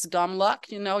 sometimes it's just dumb luck.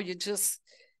 You know, you just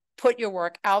put your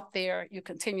work out there. You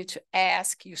continue to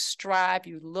ask, you strive,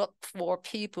 you look for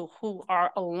people who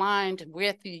are aligned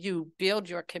with you, build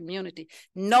your community.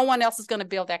 No one else is going to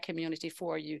build that community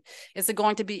for you. Is it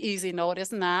going to be easy? No, it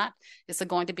is not. Is it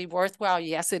going to be worthwhile?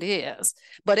 Yes, it is.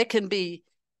 But it can be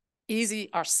easy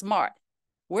or smart.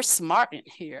 We're smart in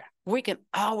here. We can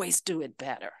always do it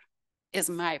better, is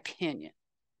my opinion,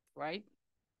 right?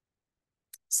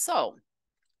 So,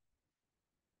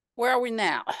 where are we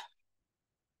now?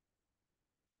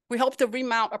 We hope to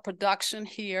remount a production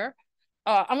here.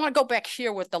 I want to go back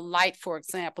here with the light, for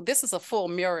example. This is a full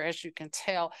mirror, as you can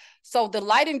tell. So the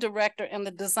lighting director and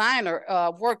the designer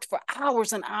worked for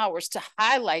hours and hours to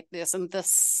highlight this. And the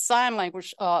sign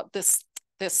language, this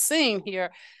scene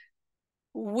here,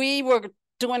 we were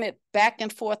doing it back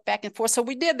and forth. So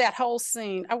we did that whole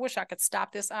scene. I wish I could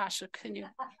stop this, Asha. Can you?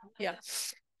 Yeah.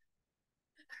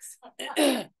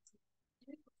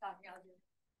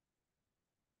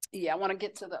 Yeah, I want to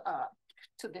get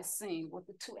to this scene with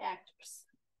the two actors.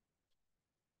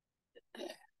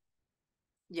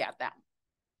 Yeah, that one.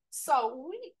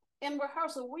 So in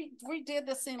rehearsal, we did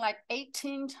this scene like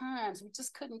 18 times. We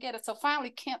just couldn't get it. So finally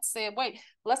Kent said, wait,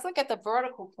 let's look at the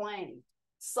vertical plane.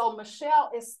 So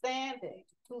Michelle is standing,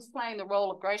 who's playing the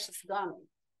role of Gracious Dunning.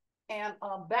 And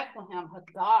Bethlehem, her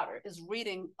daughter, is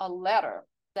reading a letter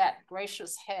that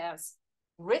Gracious has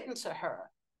written to her.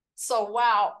 So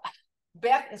while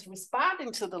Beth is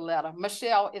responding to the letter,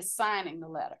 Michelle is signing the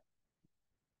letter.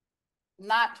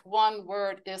 Not one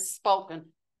word is spoken.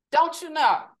 Don't you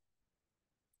know?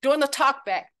 During the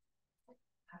talkback.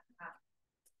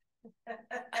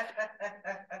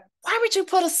 Why would you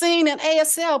put a scene in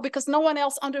ASL? Because no one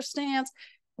else understands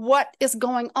what is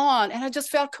going on. And I just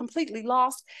felt completely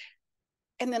lost.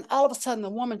 And then all of a sudden, the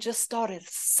woman just started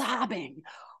sobbing.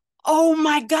 Oh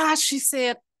my gosh, she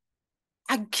said,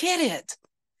 I get it.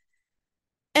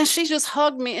 And she just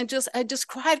hugged me and I just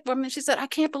cried for me. She said, I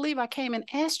can't believe I came and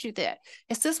asked you that.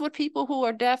 Is this what people who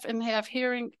are deaf and have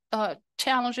hearing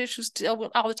challenge issues deal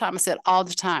with all the time? I said, all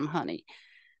the time, honey.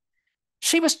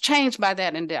 She was changed by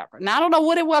that endeavor. Now, I don't know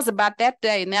what it was about that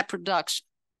day and that production,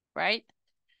 right?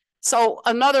 So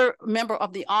another member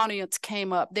of the audience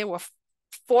came up. There were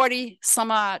 40 some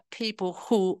odd people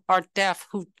who are deaf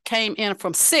who came in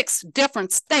from 6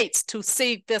 different states to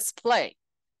see this play.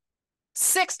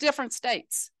 6 different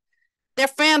states. They're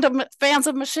fans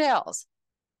of Michelle's.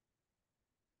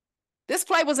 This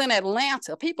play was in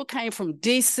Atlanta. People came from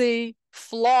DC,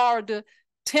 Florida,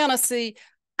 Tennessee.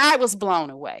 I was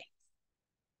blown away.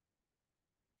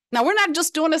 Now, we're not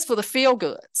just doing this for the feel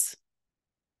goods.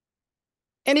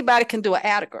 Anybody can do an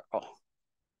Atta Girl,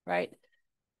 right?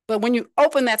 But when you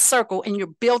open that circle and you're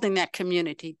building that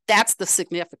community, that's the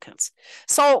significance.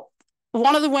 So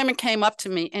one of the women came up to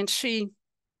me and she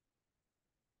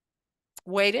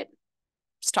waited,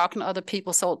 was talking to other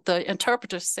people. So the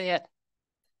interpreter said,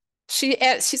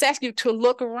 she's asking you to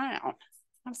look around.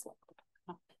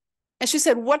 And she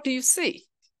said, what do you see?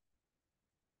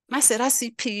 And I said, I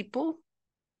see people.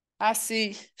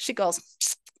 She goes,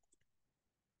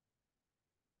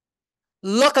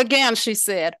 look again, she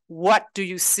said, what do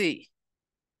you see?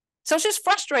 So she's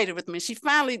frustrated with me. She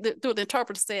finally, through the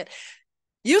interpreter, said,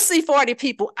 you see 40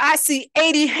 people. I see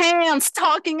 80 hands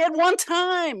talking at one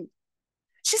time.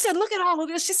 She said, look at all of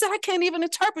this. She said, I can't even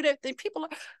interpret everything. People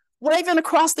are waving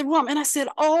across the room. And I said,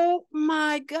 oh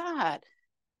my God,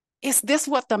 is this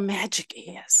what the magic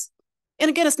is? And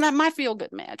again, it's not my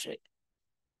feel-good magic.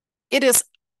 It is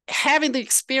having the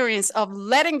experience of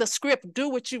letting the script do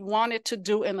what you want it to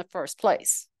do in the first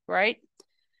place, right?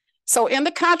 So in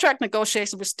the contract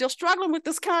negotiation, we're still struggling with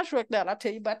this contract now. I'll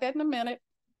tell you about that in a minute.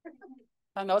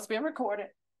 I know it's being recorded.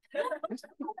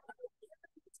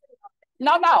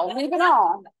 No, leave it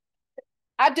on.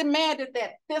 I demanded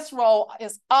that this role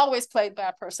is always played by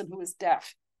a person who is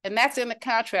deaf. And that's in the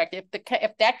contract.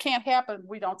 If that can't happen,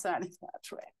 we don't sign the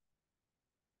contract.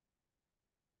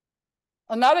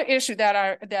 Another issue that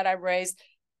I raised,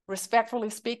 respectfully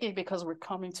speaking, because we're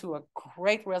coming to a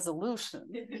great resolution,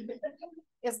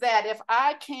 is that if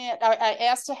I can't, I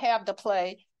asked to have the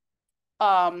play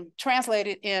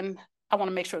translated in, I want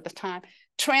to make sure at the time,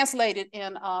 translated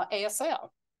in ASL.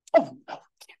 Oh, no,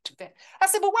 can't do that. I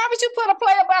said, but why would you put a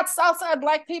play about Southside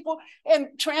Black people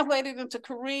and translate it into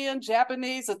Korean,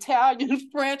 Japanese, Italian,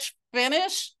 French,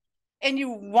 Finnish, and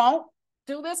you won't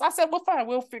do this? I said, well, fine,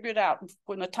 we'll figure it out.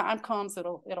 When the time comes,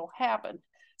 it'll happen.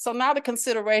 So now the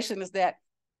consideration is that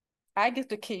I get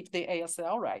to keep the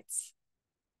ASL rights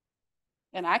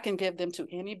and I can give them to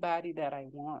anybody that I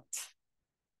want.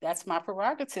 That's my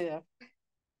prerogative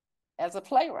as a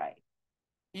playwright.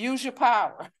 Use your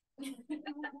power.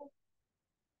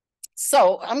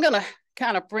 So I'm going to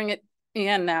kind of bring it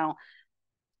in now.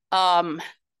 Asha,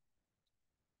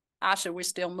 we're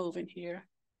still moving here.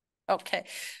 Okay.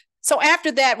 So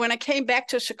after that, when I came back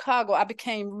to Chicago, I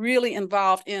became really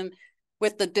involved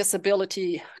with the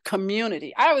disability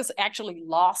community. I was actually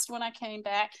lost when I came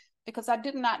back because I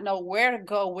did not know where to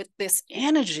go with this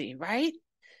energy, right?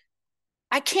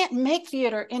 I can't make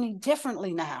theater any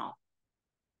differently now.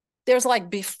 There's like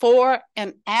before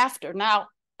and after. Now,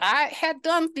 I had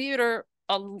done theater,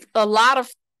 a lot of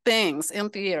things in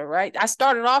theater, right? I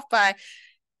started off by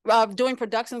doing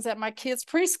productions at my kids'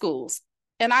 preschools.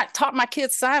 And I taught my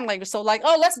kids sign language. So like,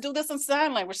 oh, let's do this in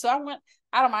sign language. So I went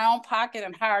out of my own pocket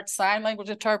and hired sign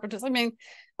language interpreters. I mean,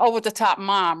 over the top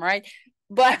mom, right?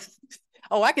 But,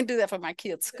 oh, I can do that for my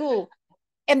kids' school.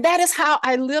 And that is how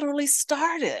I literally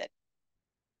started.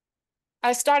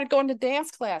 I started going to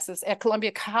dance classes at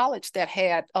Columbia College that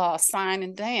had sign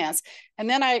and dance. And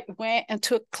then I went and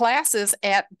took classes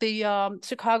at the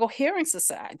Chicago Hearing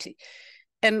Society.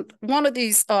 And one of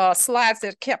these slides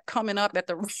that kept coming up at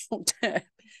the wrong time.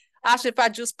 Asha, if I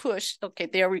just push, okay,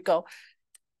 there we go.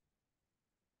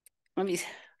 Let me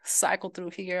cycle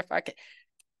through here if I can.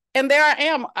 And there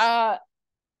I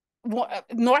am,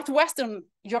 Northwestern,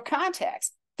 your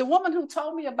contacts. The woman who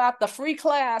told me about the free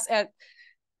class at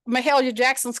Mahalia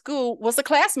Jackson School was a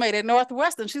classmate at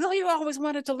Northwestern. She said, oh, you always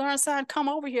wanted to learn sign, come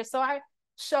over here. So I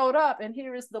showed up, and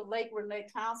here is the late Renee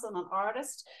Townsend, an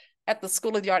artist at the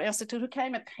School of the Art Institute, who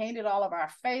came and painted all of our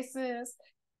faces,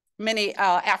 many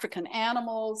African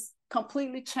animals,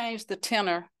 completely changed the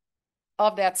tenor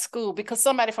of that school because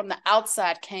somebody from the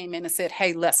outside came in and said,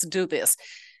 hey, let's do this.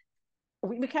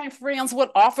 We became friends with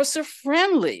Officer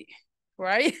Friendly,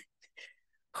 right?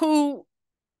 Who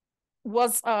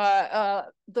was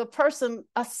the person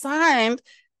assigned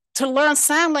to learn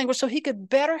sign language so he could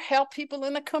better help people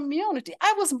in the community.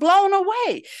 I was blown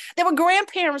away. There were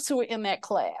grandparents who were in that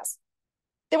class.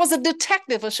 There was a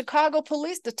detective, a Chicago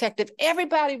police detective.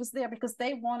 Everybody was there because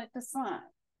they wanted to sign.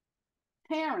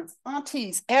 Parents,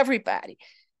 aunties, everybody.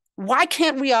 Why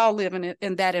can't we all live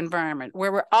in that environment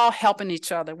where we're all helping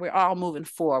each other, we're all moving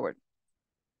forward?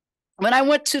 When I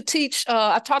went to teach,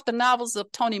 I taught the novels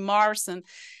of Toni Morrison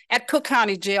at Cook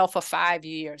County Jail for 5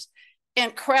 years.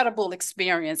 Incredible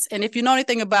experience. And if you know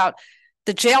anything about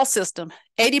the jail system,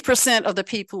 80% of the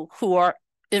people who are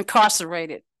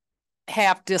incarcerated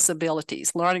have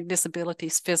disabilities, learning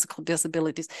disabilities, physical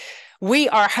disabilities. We're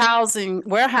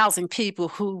housing people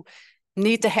who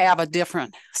need to have a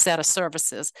different set of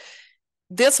services.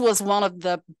 This was one of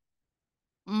the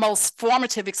most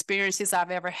formative experiences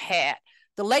I've ever had.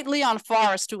 The late Leon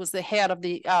Forrest, who was the head of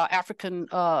the African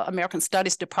American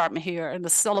Studies Department here and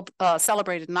the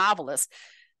celebrated novelist,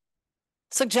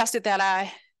 suggested that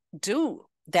I do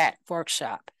that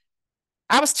workshop.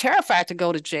 I was terrified to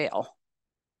go to jail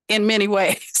in many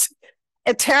ways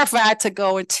and terrified to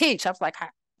go and teach. I was like, I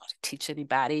don't want to teach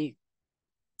anybody.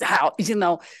 How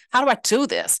do I do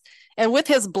this? And with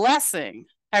his blessing,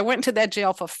 I went into that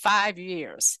jail for 5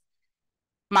 years.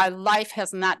 My life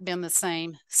has not been the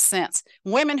same since.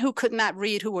 Women who could not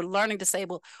read, who were learning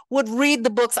disabled, would read the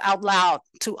books out loud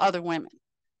to other women.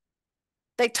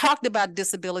 They talked about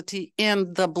disability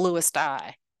in The Bluest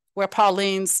Eye, where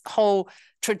Pauline's whole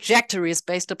trajectory is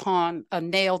based upon a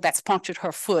nail that's punctured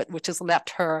her foot, which has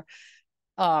left her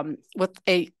with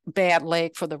a bad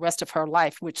leg for the rest of her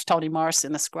life, which Toni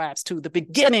Morrison ascribes to the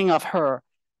beginning of her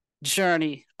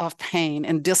journey of pain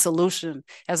and dissolution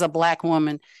as a Black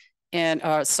woman in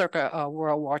circa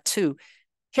World War II.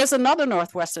 Here's another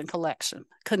Northwestern connection.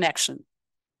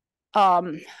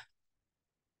 One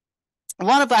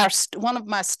of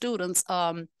my students,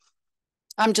 I'm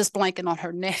just blanking on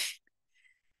her name,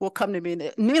 will come to me.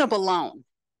 Nina Balone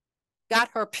got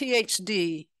her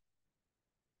PhD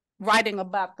writing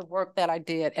about the work that I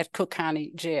did at Cook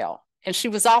County Jail. And she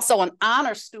was also an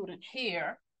honor student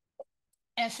here.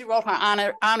 And she wrote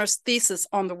her honors thesis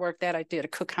on the work that I did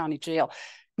at Cook County Jail.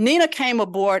 Nina came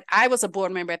aboard. I was a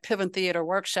board member at Piven Theater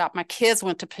Workshop. My kids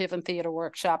went to Piven Theater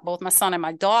Workshop, both my son and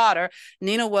my daughter.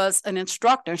 Nina was an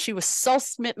instructor, and she was so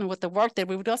smitten with the work that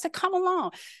we would do. I said, come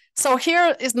along. So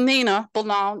here is Nina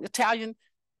Balone, Italian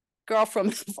girl from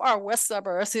the far west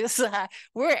suburbs.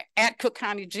 We're at Cook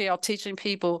County Jail teaching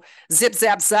people zip,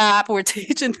 zap, zap. We're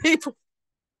teaching people.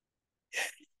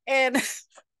 And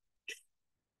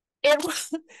it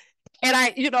was... And I,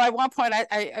 at one point,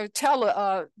 I tell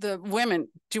the women,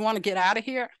 do you want to get out of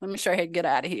here? Let me show you how to get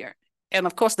out of here. And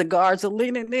of course, the guards are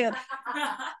leaning in.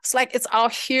 It's like, it's all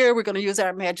here. We're going to use our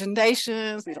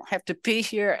imaginations. We don't have to be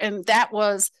here. And that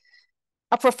was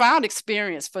a profound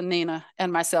experience for Nina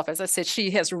and myself. As I said, she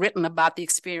has written about the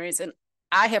experience, and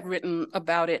I have written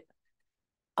about it,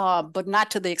 but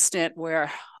not to the extent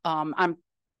where I'm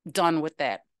done with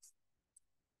that.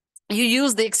 You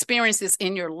use the experiences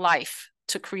in your life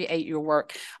to create your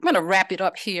work. I'm going to wrap it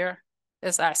up here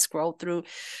as I scroll through.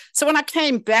 So when I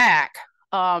came back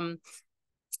from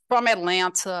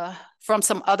Atlanta, from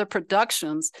some other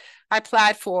productions, I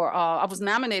applied for, I was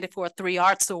nominated for a 3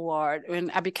 Arts Award,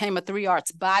 and I became a 3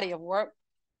 Arts Body of Work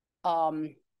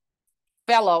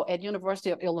fellow at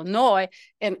University of Illinois.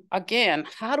 And again,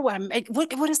 how do I make,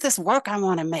 what is this work I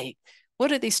want to make?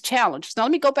 What are these challenges? Now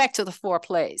let me go back to the 4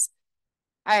 plays.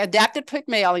 I adapted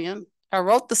Pygmalion. I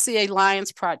wrote the C.A.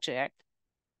 Lyons Project.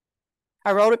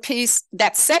 I wrote a piece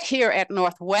that's set here at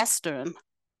Northwestern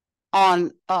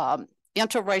on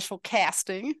interracial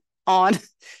casting, on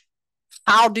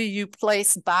how do you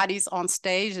place bodies on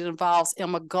stage. It involves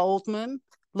Emma Goldman,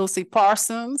 Lucy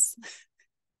Parsons,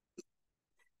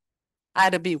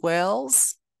 Ida B.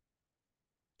 Wells,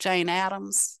 Jane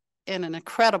Addams, and an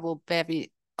incredible bevy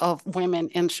of women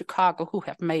in Chicago who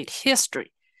have made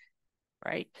history.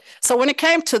 Right. So when it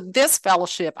came to this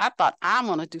fellowship, I thought, I'm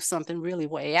going to do something really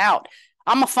way out.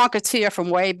 I'm a funketeer from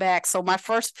way back. So my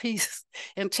first piece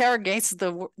interrogates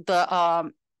the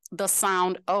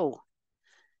sound O.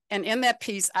 And in that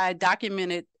piece, I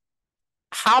documented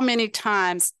how many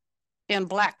times in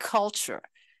Black culture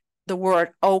the word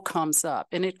O comes up.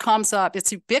 And it comes up,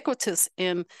 it's ubiquitous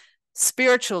in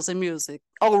spirituals and music.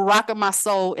 Oh, rock of my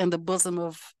soul in the bosom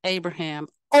of Abraham.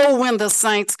 Oh, when the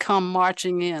saints come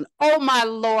marching in. Oh, my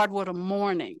Lord, what a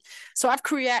morning. So I've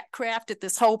crafted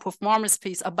this whole performance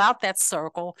piece about that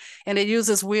circle, and it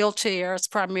uses wheelchairs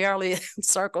primarily in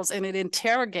circles, and it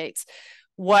interrogates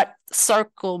what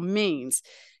circle means.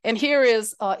 And here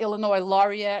is Illinois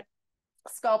laureate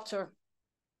sculptor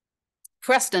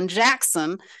Preston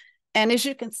Jackson. And as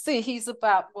you can see, he's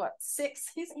about, what, 6?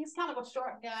 He's kind of a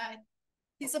short guy.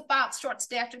 He's about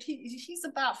short-statured. He's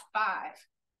about 5'6".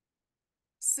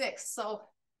 So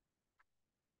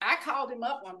I called him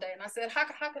up one day and I said, how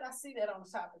can I see that on the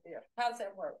top of there? How does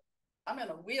that work? I'm in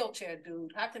a wheelchair,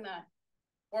 dude. How can I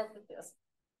work with this?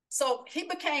 So he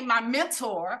became my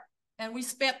mentor, and we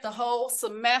spent the whole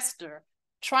semester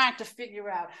trying to figure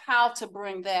out how to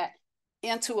bring that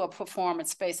into a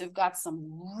performance space. We've got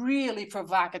some really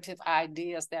provocative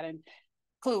ideas that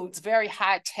includes very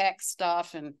high-tech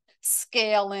stuff and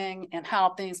scaling and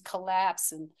how things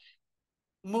collapse and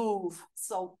move.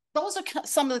 So those are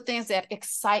some of the things that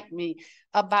excite me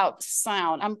about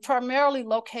sound. I'm primarily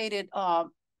located,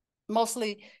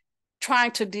 mostly trying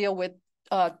to deal with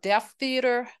deaf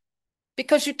theater,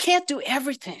 because you can't do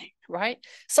everything, right?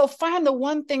 So find the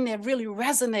one thing that really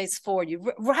resonates for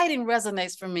you. Writing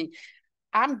resonates for me.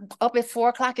 I'm up at 4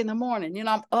 o'clock in the morning. You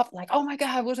know, I'm up like, oh my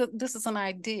God, this is an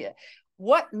idea.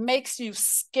 What makes you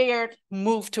scared?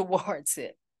 Move towards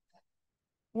it.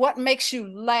 What makes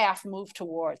you laugh? Move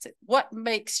towards it. What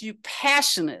makes you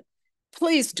passionate?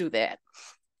 Please do that.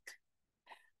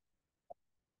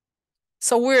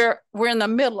 So we're in the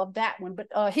middle of that one,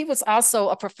 but he was also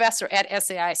a professor at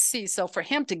SAIC. So for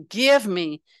him to give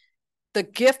me the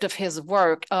gift of his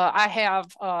work, I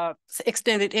have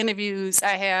extended interviews.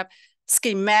 I have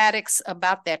schematics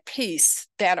about that piece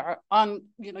that are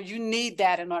you need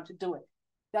that in order to do it.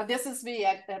 Now this is me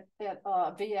at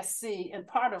VSC, and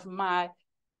part of my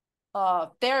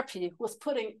therapy was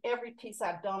putting every piece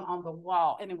I've done on the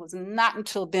wall. And it was not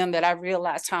until then that I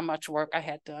realized how much work I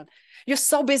had done. You're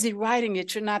so busy writing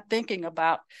it, you're not thinking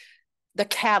about the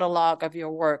catalog of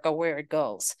your work or where it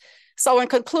goes. So in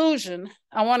conclusion,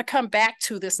 I want to come back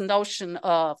to this notion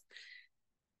of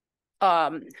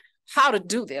how to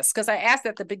do this, because I asked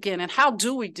at the beginning, how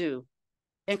do we do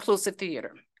inclusive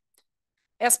theater?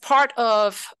 As part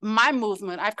of my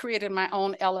movement, I've created my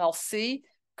own LLC,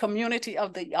 Community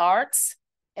of the Arts,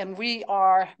 and we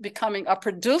are becoming a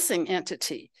producing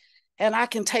entity. And I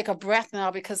can take a breath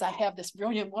now because I have this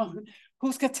brilliant woman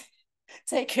who's going to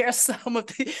take care of some of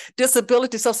the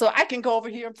disabilities. So I can go over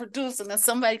here and produce, and then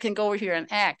somebody can go over here and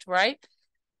act, right?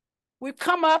 We've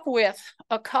come up with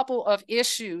a couple of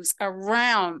issues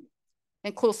around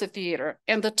inclusive theater.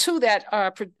 And the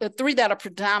three that are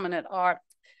predominant are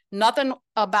nothing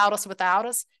about us without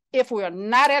us. If we're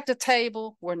not at the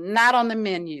table, we're not on the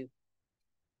menu.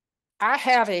 I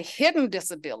have a hidden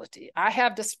disability. I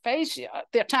have dysphagia.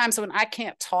 There are times when I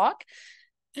can't talk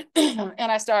and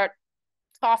I start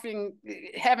coughing,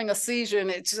 having a seizure, and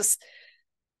it's just,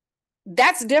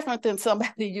 that's different than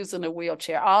somebody using a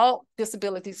wheelchair. All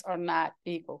disabilities are not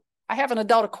equal. I have an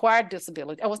adult acquired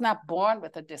disability. I was not born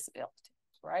with a disability,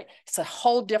 right? It's a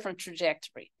whole different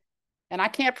trajectory. And I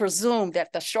can't presume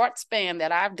that the short span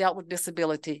that I've dealt with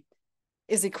disability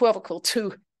is equivocal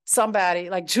to somebody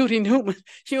like Judy Newman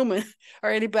or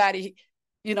anybody,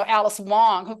 Alice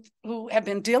Wong, who have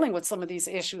been dealing with some of these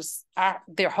issues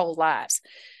their whole lives.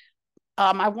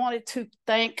 I wanted to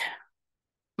thank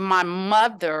my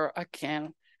mother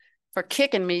again for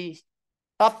kicking me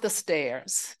up the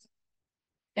stairs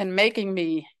and making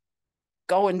me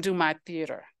go and do my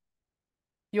theater.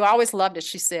 You always loved it.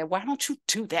 She said, why don't you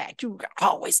do that? You're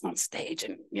always on stage.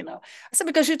 And, I said,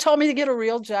 because you told me to get a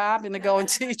real job and to go and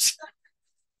teach.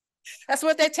 That's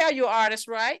what they tell you, artists,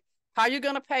 right? How are you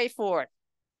going to pay for it?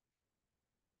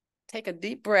 Take a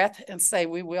deep breath and say,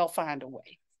 we will find a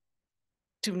way.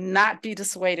 Do not be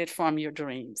dissuaded from your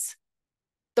dreams.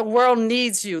 The world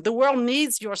needs you. The world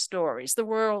needs your stories. The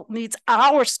world needs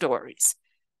our stories.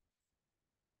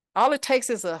 All it takes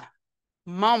is a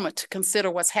moment to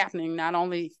consider what's happening, not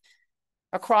only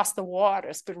across the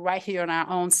waters, but right here in our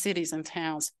own cities and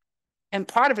towns. And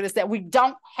part of it is that we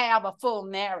don't have a full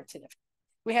narrative.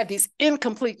 We have these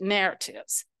incomplete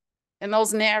narratives, and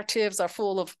those narratives are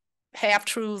full of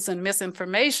half-truths and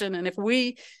misinformation. And if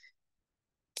we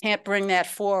can't bring that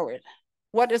forward,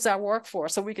 what is our work for?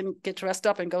 So we can get dressed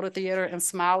up and go to theater and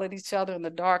smile at each other in the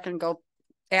dark and go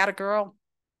at a girl.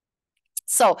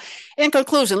 So in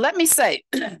conclusion, let me say,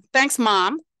 thanks,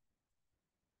 Mom.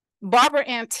 Barbara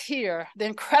Antier, the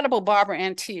incredible Barbara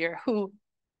Antier, who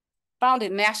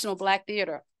founded National Black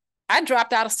Theater. I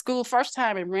dropped out of school first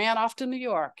time and ran off to New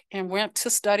York and went to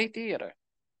study theater.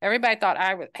 Everybody thought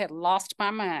I had lost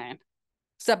my mind.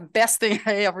 It's the best thing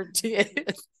I ever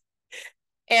did.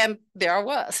 And there I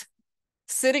was,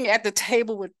 sitting at the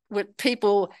table with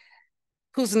people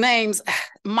whose names,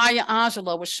 Maya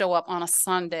Angelou would show up on a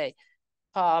Sunday.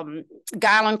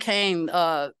 Garland Kane,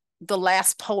 The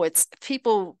Last Poets,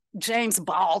 people, James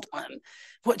Baldwin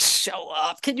would show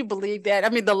up. Can you believe that? I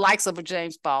mean, the likes of a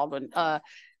James Baldwin.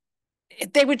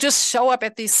 They would just show up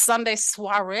at these Sunday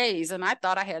soirees, and I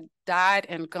thought I had died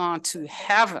and gone to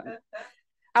heaven.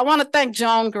 I want to thank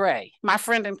Joan Gray, my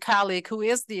friend and colleague, who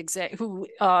is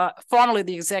formerly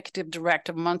the executive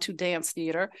director of Muntu Dance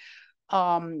Theater,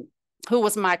 who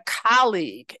was my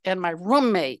colleague and my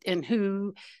roommate, and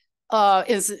who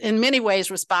is in many ways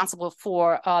responsible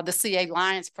for the CA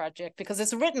Lions Project, because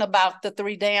it's written about the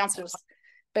three dancers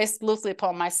based loosely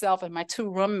upon myself and my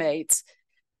two roommates,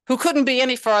 who couldn't be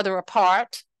any further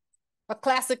apart: a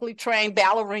classically trained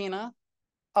ballerina,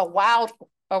 a wild,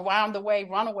 around the way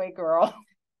runaway girl,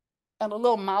 and a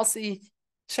little mousy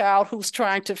child who's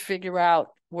trying to figure out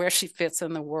where she fits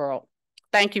in the world.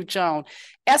 Thank you, Joan.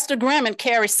 Esther Grimm and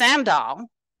Carrie Sandahl,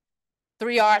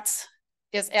 three arts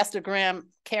is Esther Graham,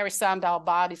 Carrie Sandow,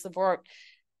 Bodies of Work.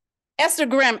 Esther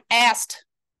Graham asked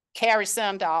Carrie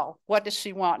Sandow, what does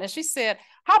she want? And she said,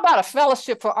 how about a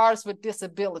fellowship for artists with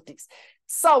disabilities?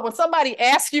 So when somebody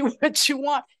asks you what you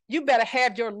want, you better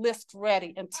have your list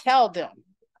ready and tell them.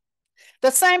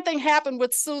 The same thing happened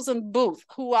with Susan Booth,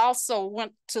 who also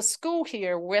went to school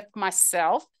here with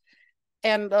myself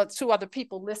and two other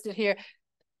people listed here.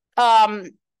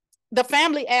 The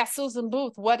family asked Susan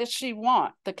Booth, what does she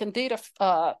want? The Candida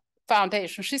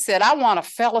Foundation. She said, I want a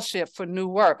fellowship for new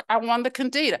work. I want the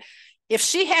Candida. If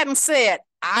she hadn't said,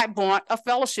 I want a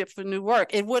fellowship for new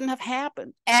work, it wouldn't have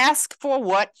happened. Ask for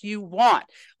what you want.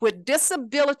 With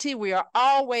disability, we are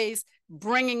always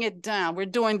bringing it down. We're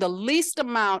doing the least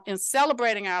amount in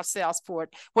celebrating ourselves for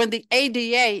it. When the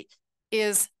ADA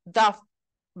is the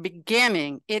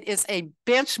beginning, it is a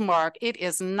benchmark. It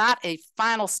is not a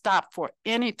final stop for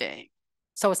anything.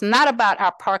 So it's not about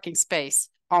our parking space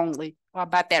only, or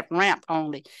about that ramp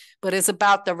only, but it's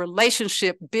about the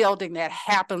relationship building that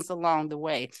happens along the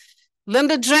way.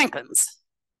 Linda Jenkins,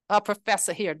 a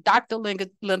professor here, Dr.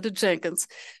 Linda Jenkins,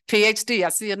 PhD, I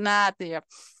see a nod there,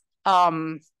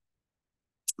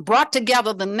 brought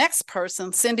together the next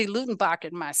person, Cindy Lutenbach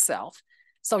and myself.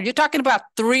 So you're talking about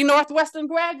 3 Northwestern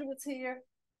graduates here.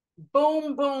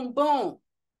 Boom, boom, boom.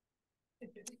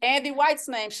 Andy White's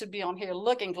name should be on here,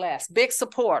 Looking Glass, big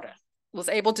supporter, was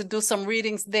able to do some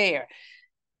readings there.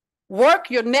 Work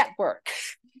your network.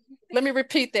 Let me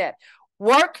repeat that.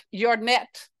 Work your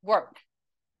network.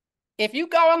 If you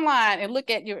go online and look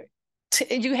at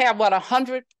you have what,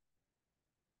 100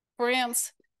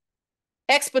 friends?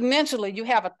 Exponentially, you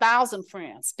have 1,000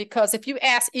 friends, because if you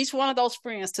ask each one of those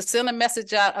friends to send a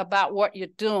message out about what you're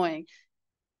doing,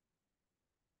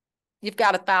 you've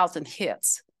got 1,000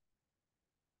 hits.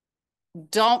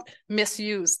 Don't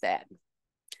misuse that.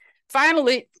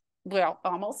 Finally, well,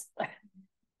 almost.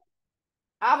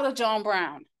 Alveda Joan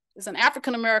Brown is an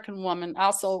African-American woman,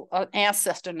 also an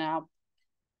ancestor now,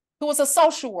 who was a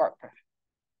social worker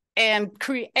and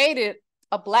created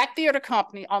a Black theater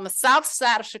company on the south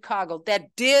side of Chicago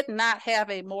that did not have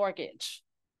a mortgage.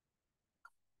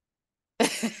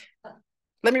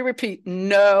 Let me repeat,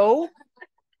 no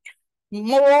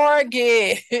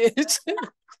mortgage.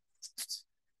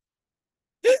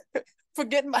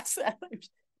 Forgetting myself.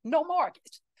 No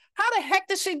mortgage. How the heck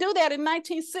did she do that in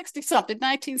 1960 something,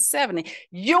 1970?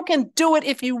 You can do it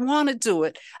if you want to do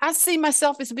it. I see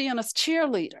myself as being a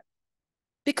cheerleader,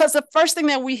 because the first thing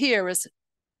that we hear is,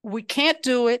 we can't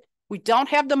do it, we don't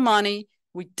have the money,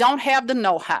 we don't have the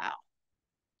know-how.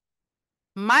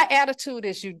 My attitude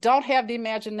is, you don't have the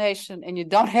imagination and you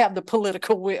don't have the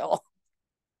political will.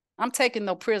 I'm taking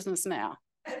no prisoners now.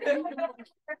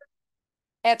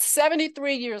 At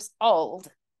 73 years old,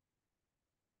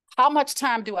 how much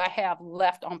time do I have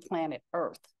left on planet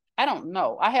Earth? I don't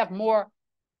know. I have more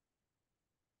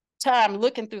time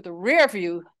looking through the rear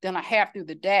view than I have through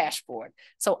the dashboard.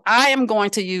 So I am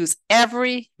going to use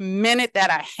every minute that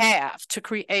I have to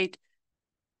create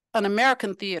an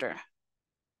American theater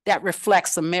that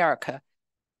reflects America.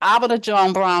 Alveda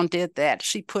Joan Brown did that.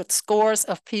 She put scores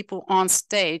of people on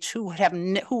stage who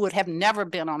would have never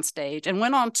been on stage, and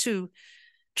went on to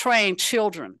train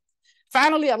children.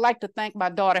 Finally, I'd like to thank my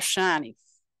daughter, Shani.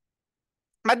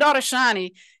 My daughter,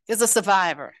 Shani, is a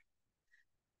survivor.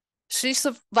 She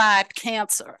survived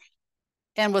cancer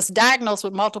and was diagnosed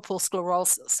with multiple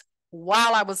sclerosis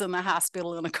while I was in the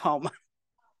hospital in a coma.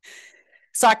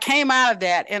 So I came out of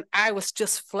that and I was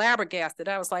just flabbergasted.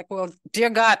 I was like, well, dear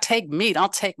God, take me,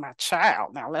 don't take my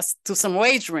child. Now let's do some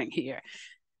wagering here.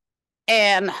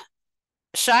 And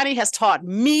Shani has taught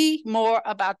me more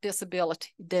about disability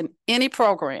than any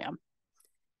program,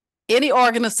 any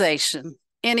organization,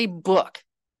 any book,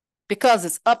 because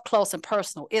it's up close and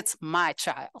personal. It's my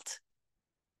child.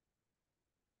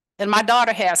 And my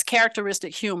daughter has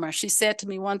characteristic humor. She said to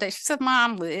me one day, she said,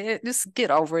 Mom, just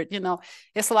get over it. You know,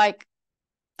 it's like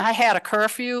I had a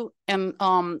curfew and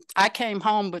I came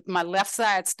home, but my left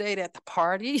side stayed at the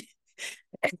party.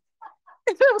 And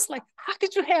it was like, how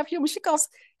could you have humor? She goes,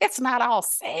 it's not all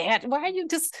sad. Why are you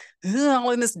just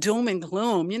in this doom and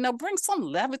gloom? You know, bring some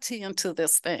levity into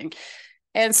this thing.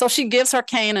 And so she gives her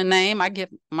cane a name. I give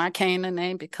my cane a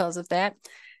name because of that.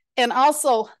 And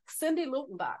also, Cindy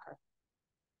Lutenbacher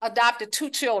adopted 2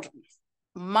 children.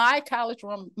 My college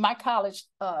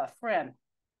friend,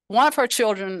 one of her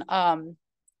children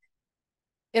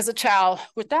is a child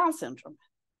with Down syndrome.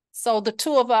 So the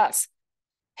 2 of us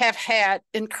have had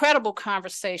incredible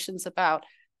conversations about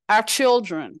our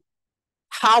children,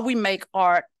 how we make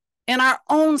art, and our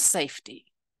own safety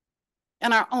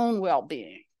and our own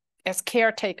well-being as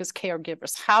caretakers,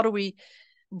 caregivers. How do we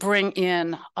bring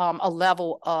in a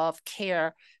level of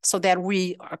care so that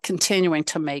we are continuing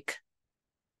to make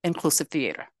inclusive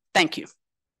theater. Thank you.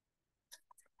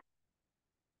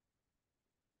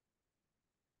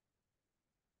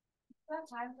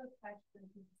 Time for questions.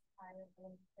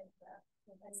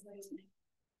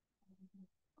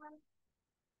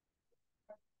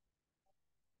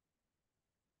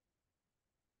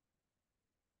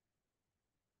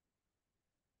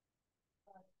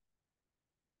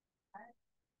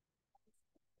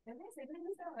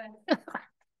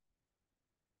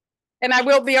 And I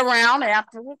will be around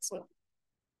afterwards.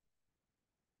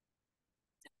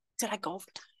 Did I go over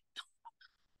time?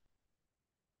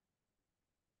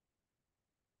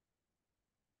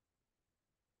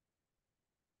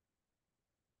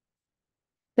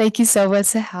 Thank you so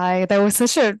much. Hi, that was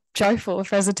such a joyful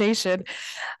presentation.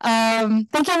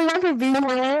 Thank you everyone for being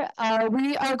here.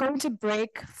 We are going to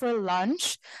break for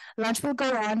lunch. Lunch will go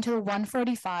on till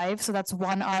 1:45, so that's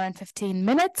 1 hour and 15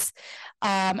 minutes.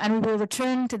 And we will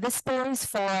return to this space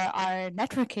for our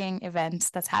networking event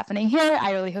that's happening here.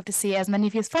 I really hope to see as many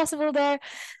of you as possible there.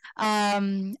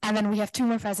 And then we have 2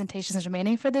 more presentations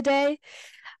remaining for the day.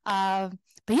 But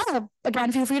yeah,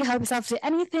 again, feel free to help yourself to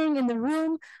anything in the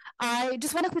room. I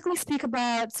just want to quickly speak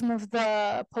about some of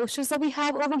the posters that we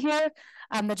have over here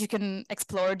that you can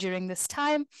explore during this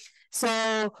time.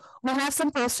 So we have some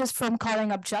posters from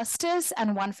Calling Up Justice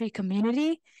and One Free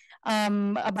Community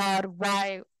about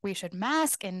why we should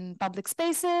mask in public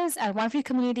spaces. And One Free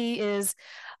Community is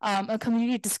a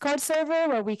community Discord server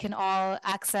where we can all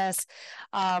access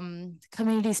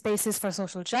community spaces for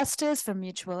social justice, for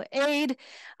mutual aid.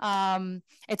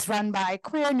 It's run by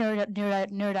queer,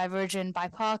 neurodivergent,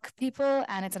 BIPOC people,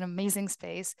 and it's an amazing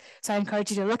space. So I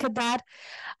encourage you to look at that.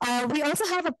 We also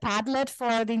have a Padlet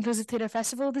for the Inclusive Theatre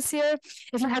Festival this year.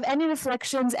 If you have any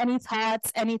reflections, any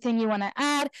thoughts, anything you want to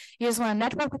add, you just want to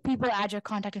network with people, add your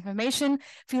contact information,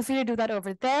 feel free to do that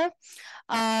over there.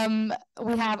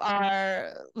 We have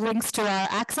our links to our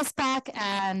Access Pack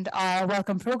and our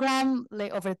Welcome Program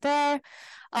over there.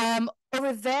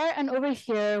 Over there and over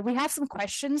here, we have some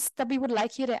questions that we would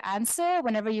like you to answer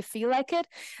whenever you feel like it.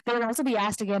 They will also be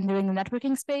asked again during the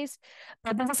networking space.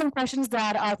 But these are some questions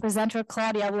that our presenter,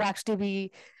 Claudia, will actually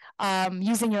be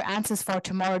using your answers for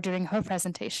tomorrow during her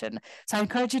presentation. So I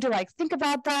encourage you to think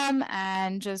about them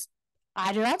and just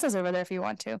add your answers over there if you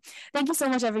want to. Thank you so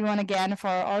much, everyone, again, for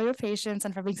all your patience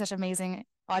and for being such amazing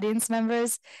audience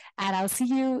members. And I'll see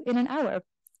you in an hour.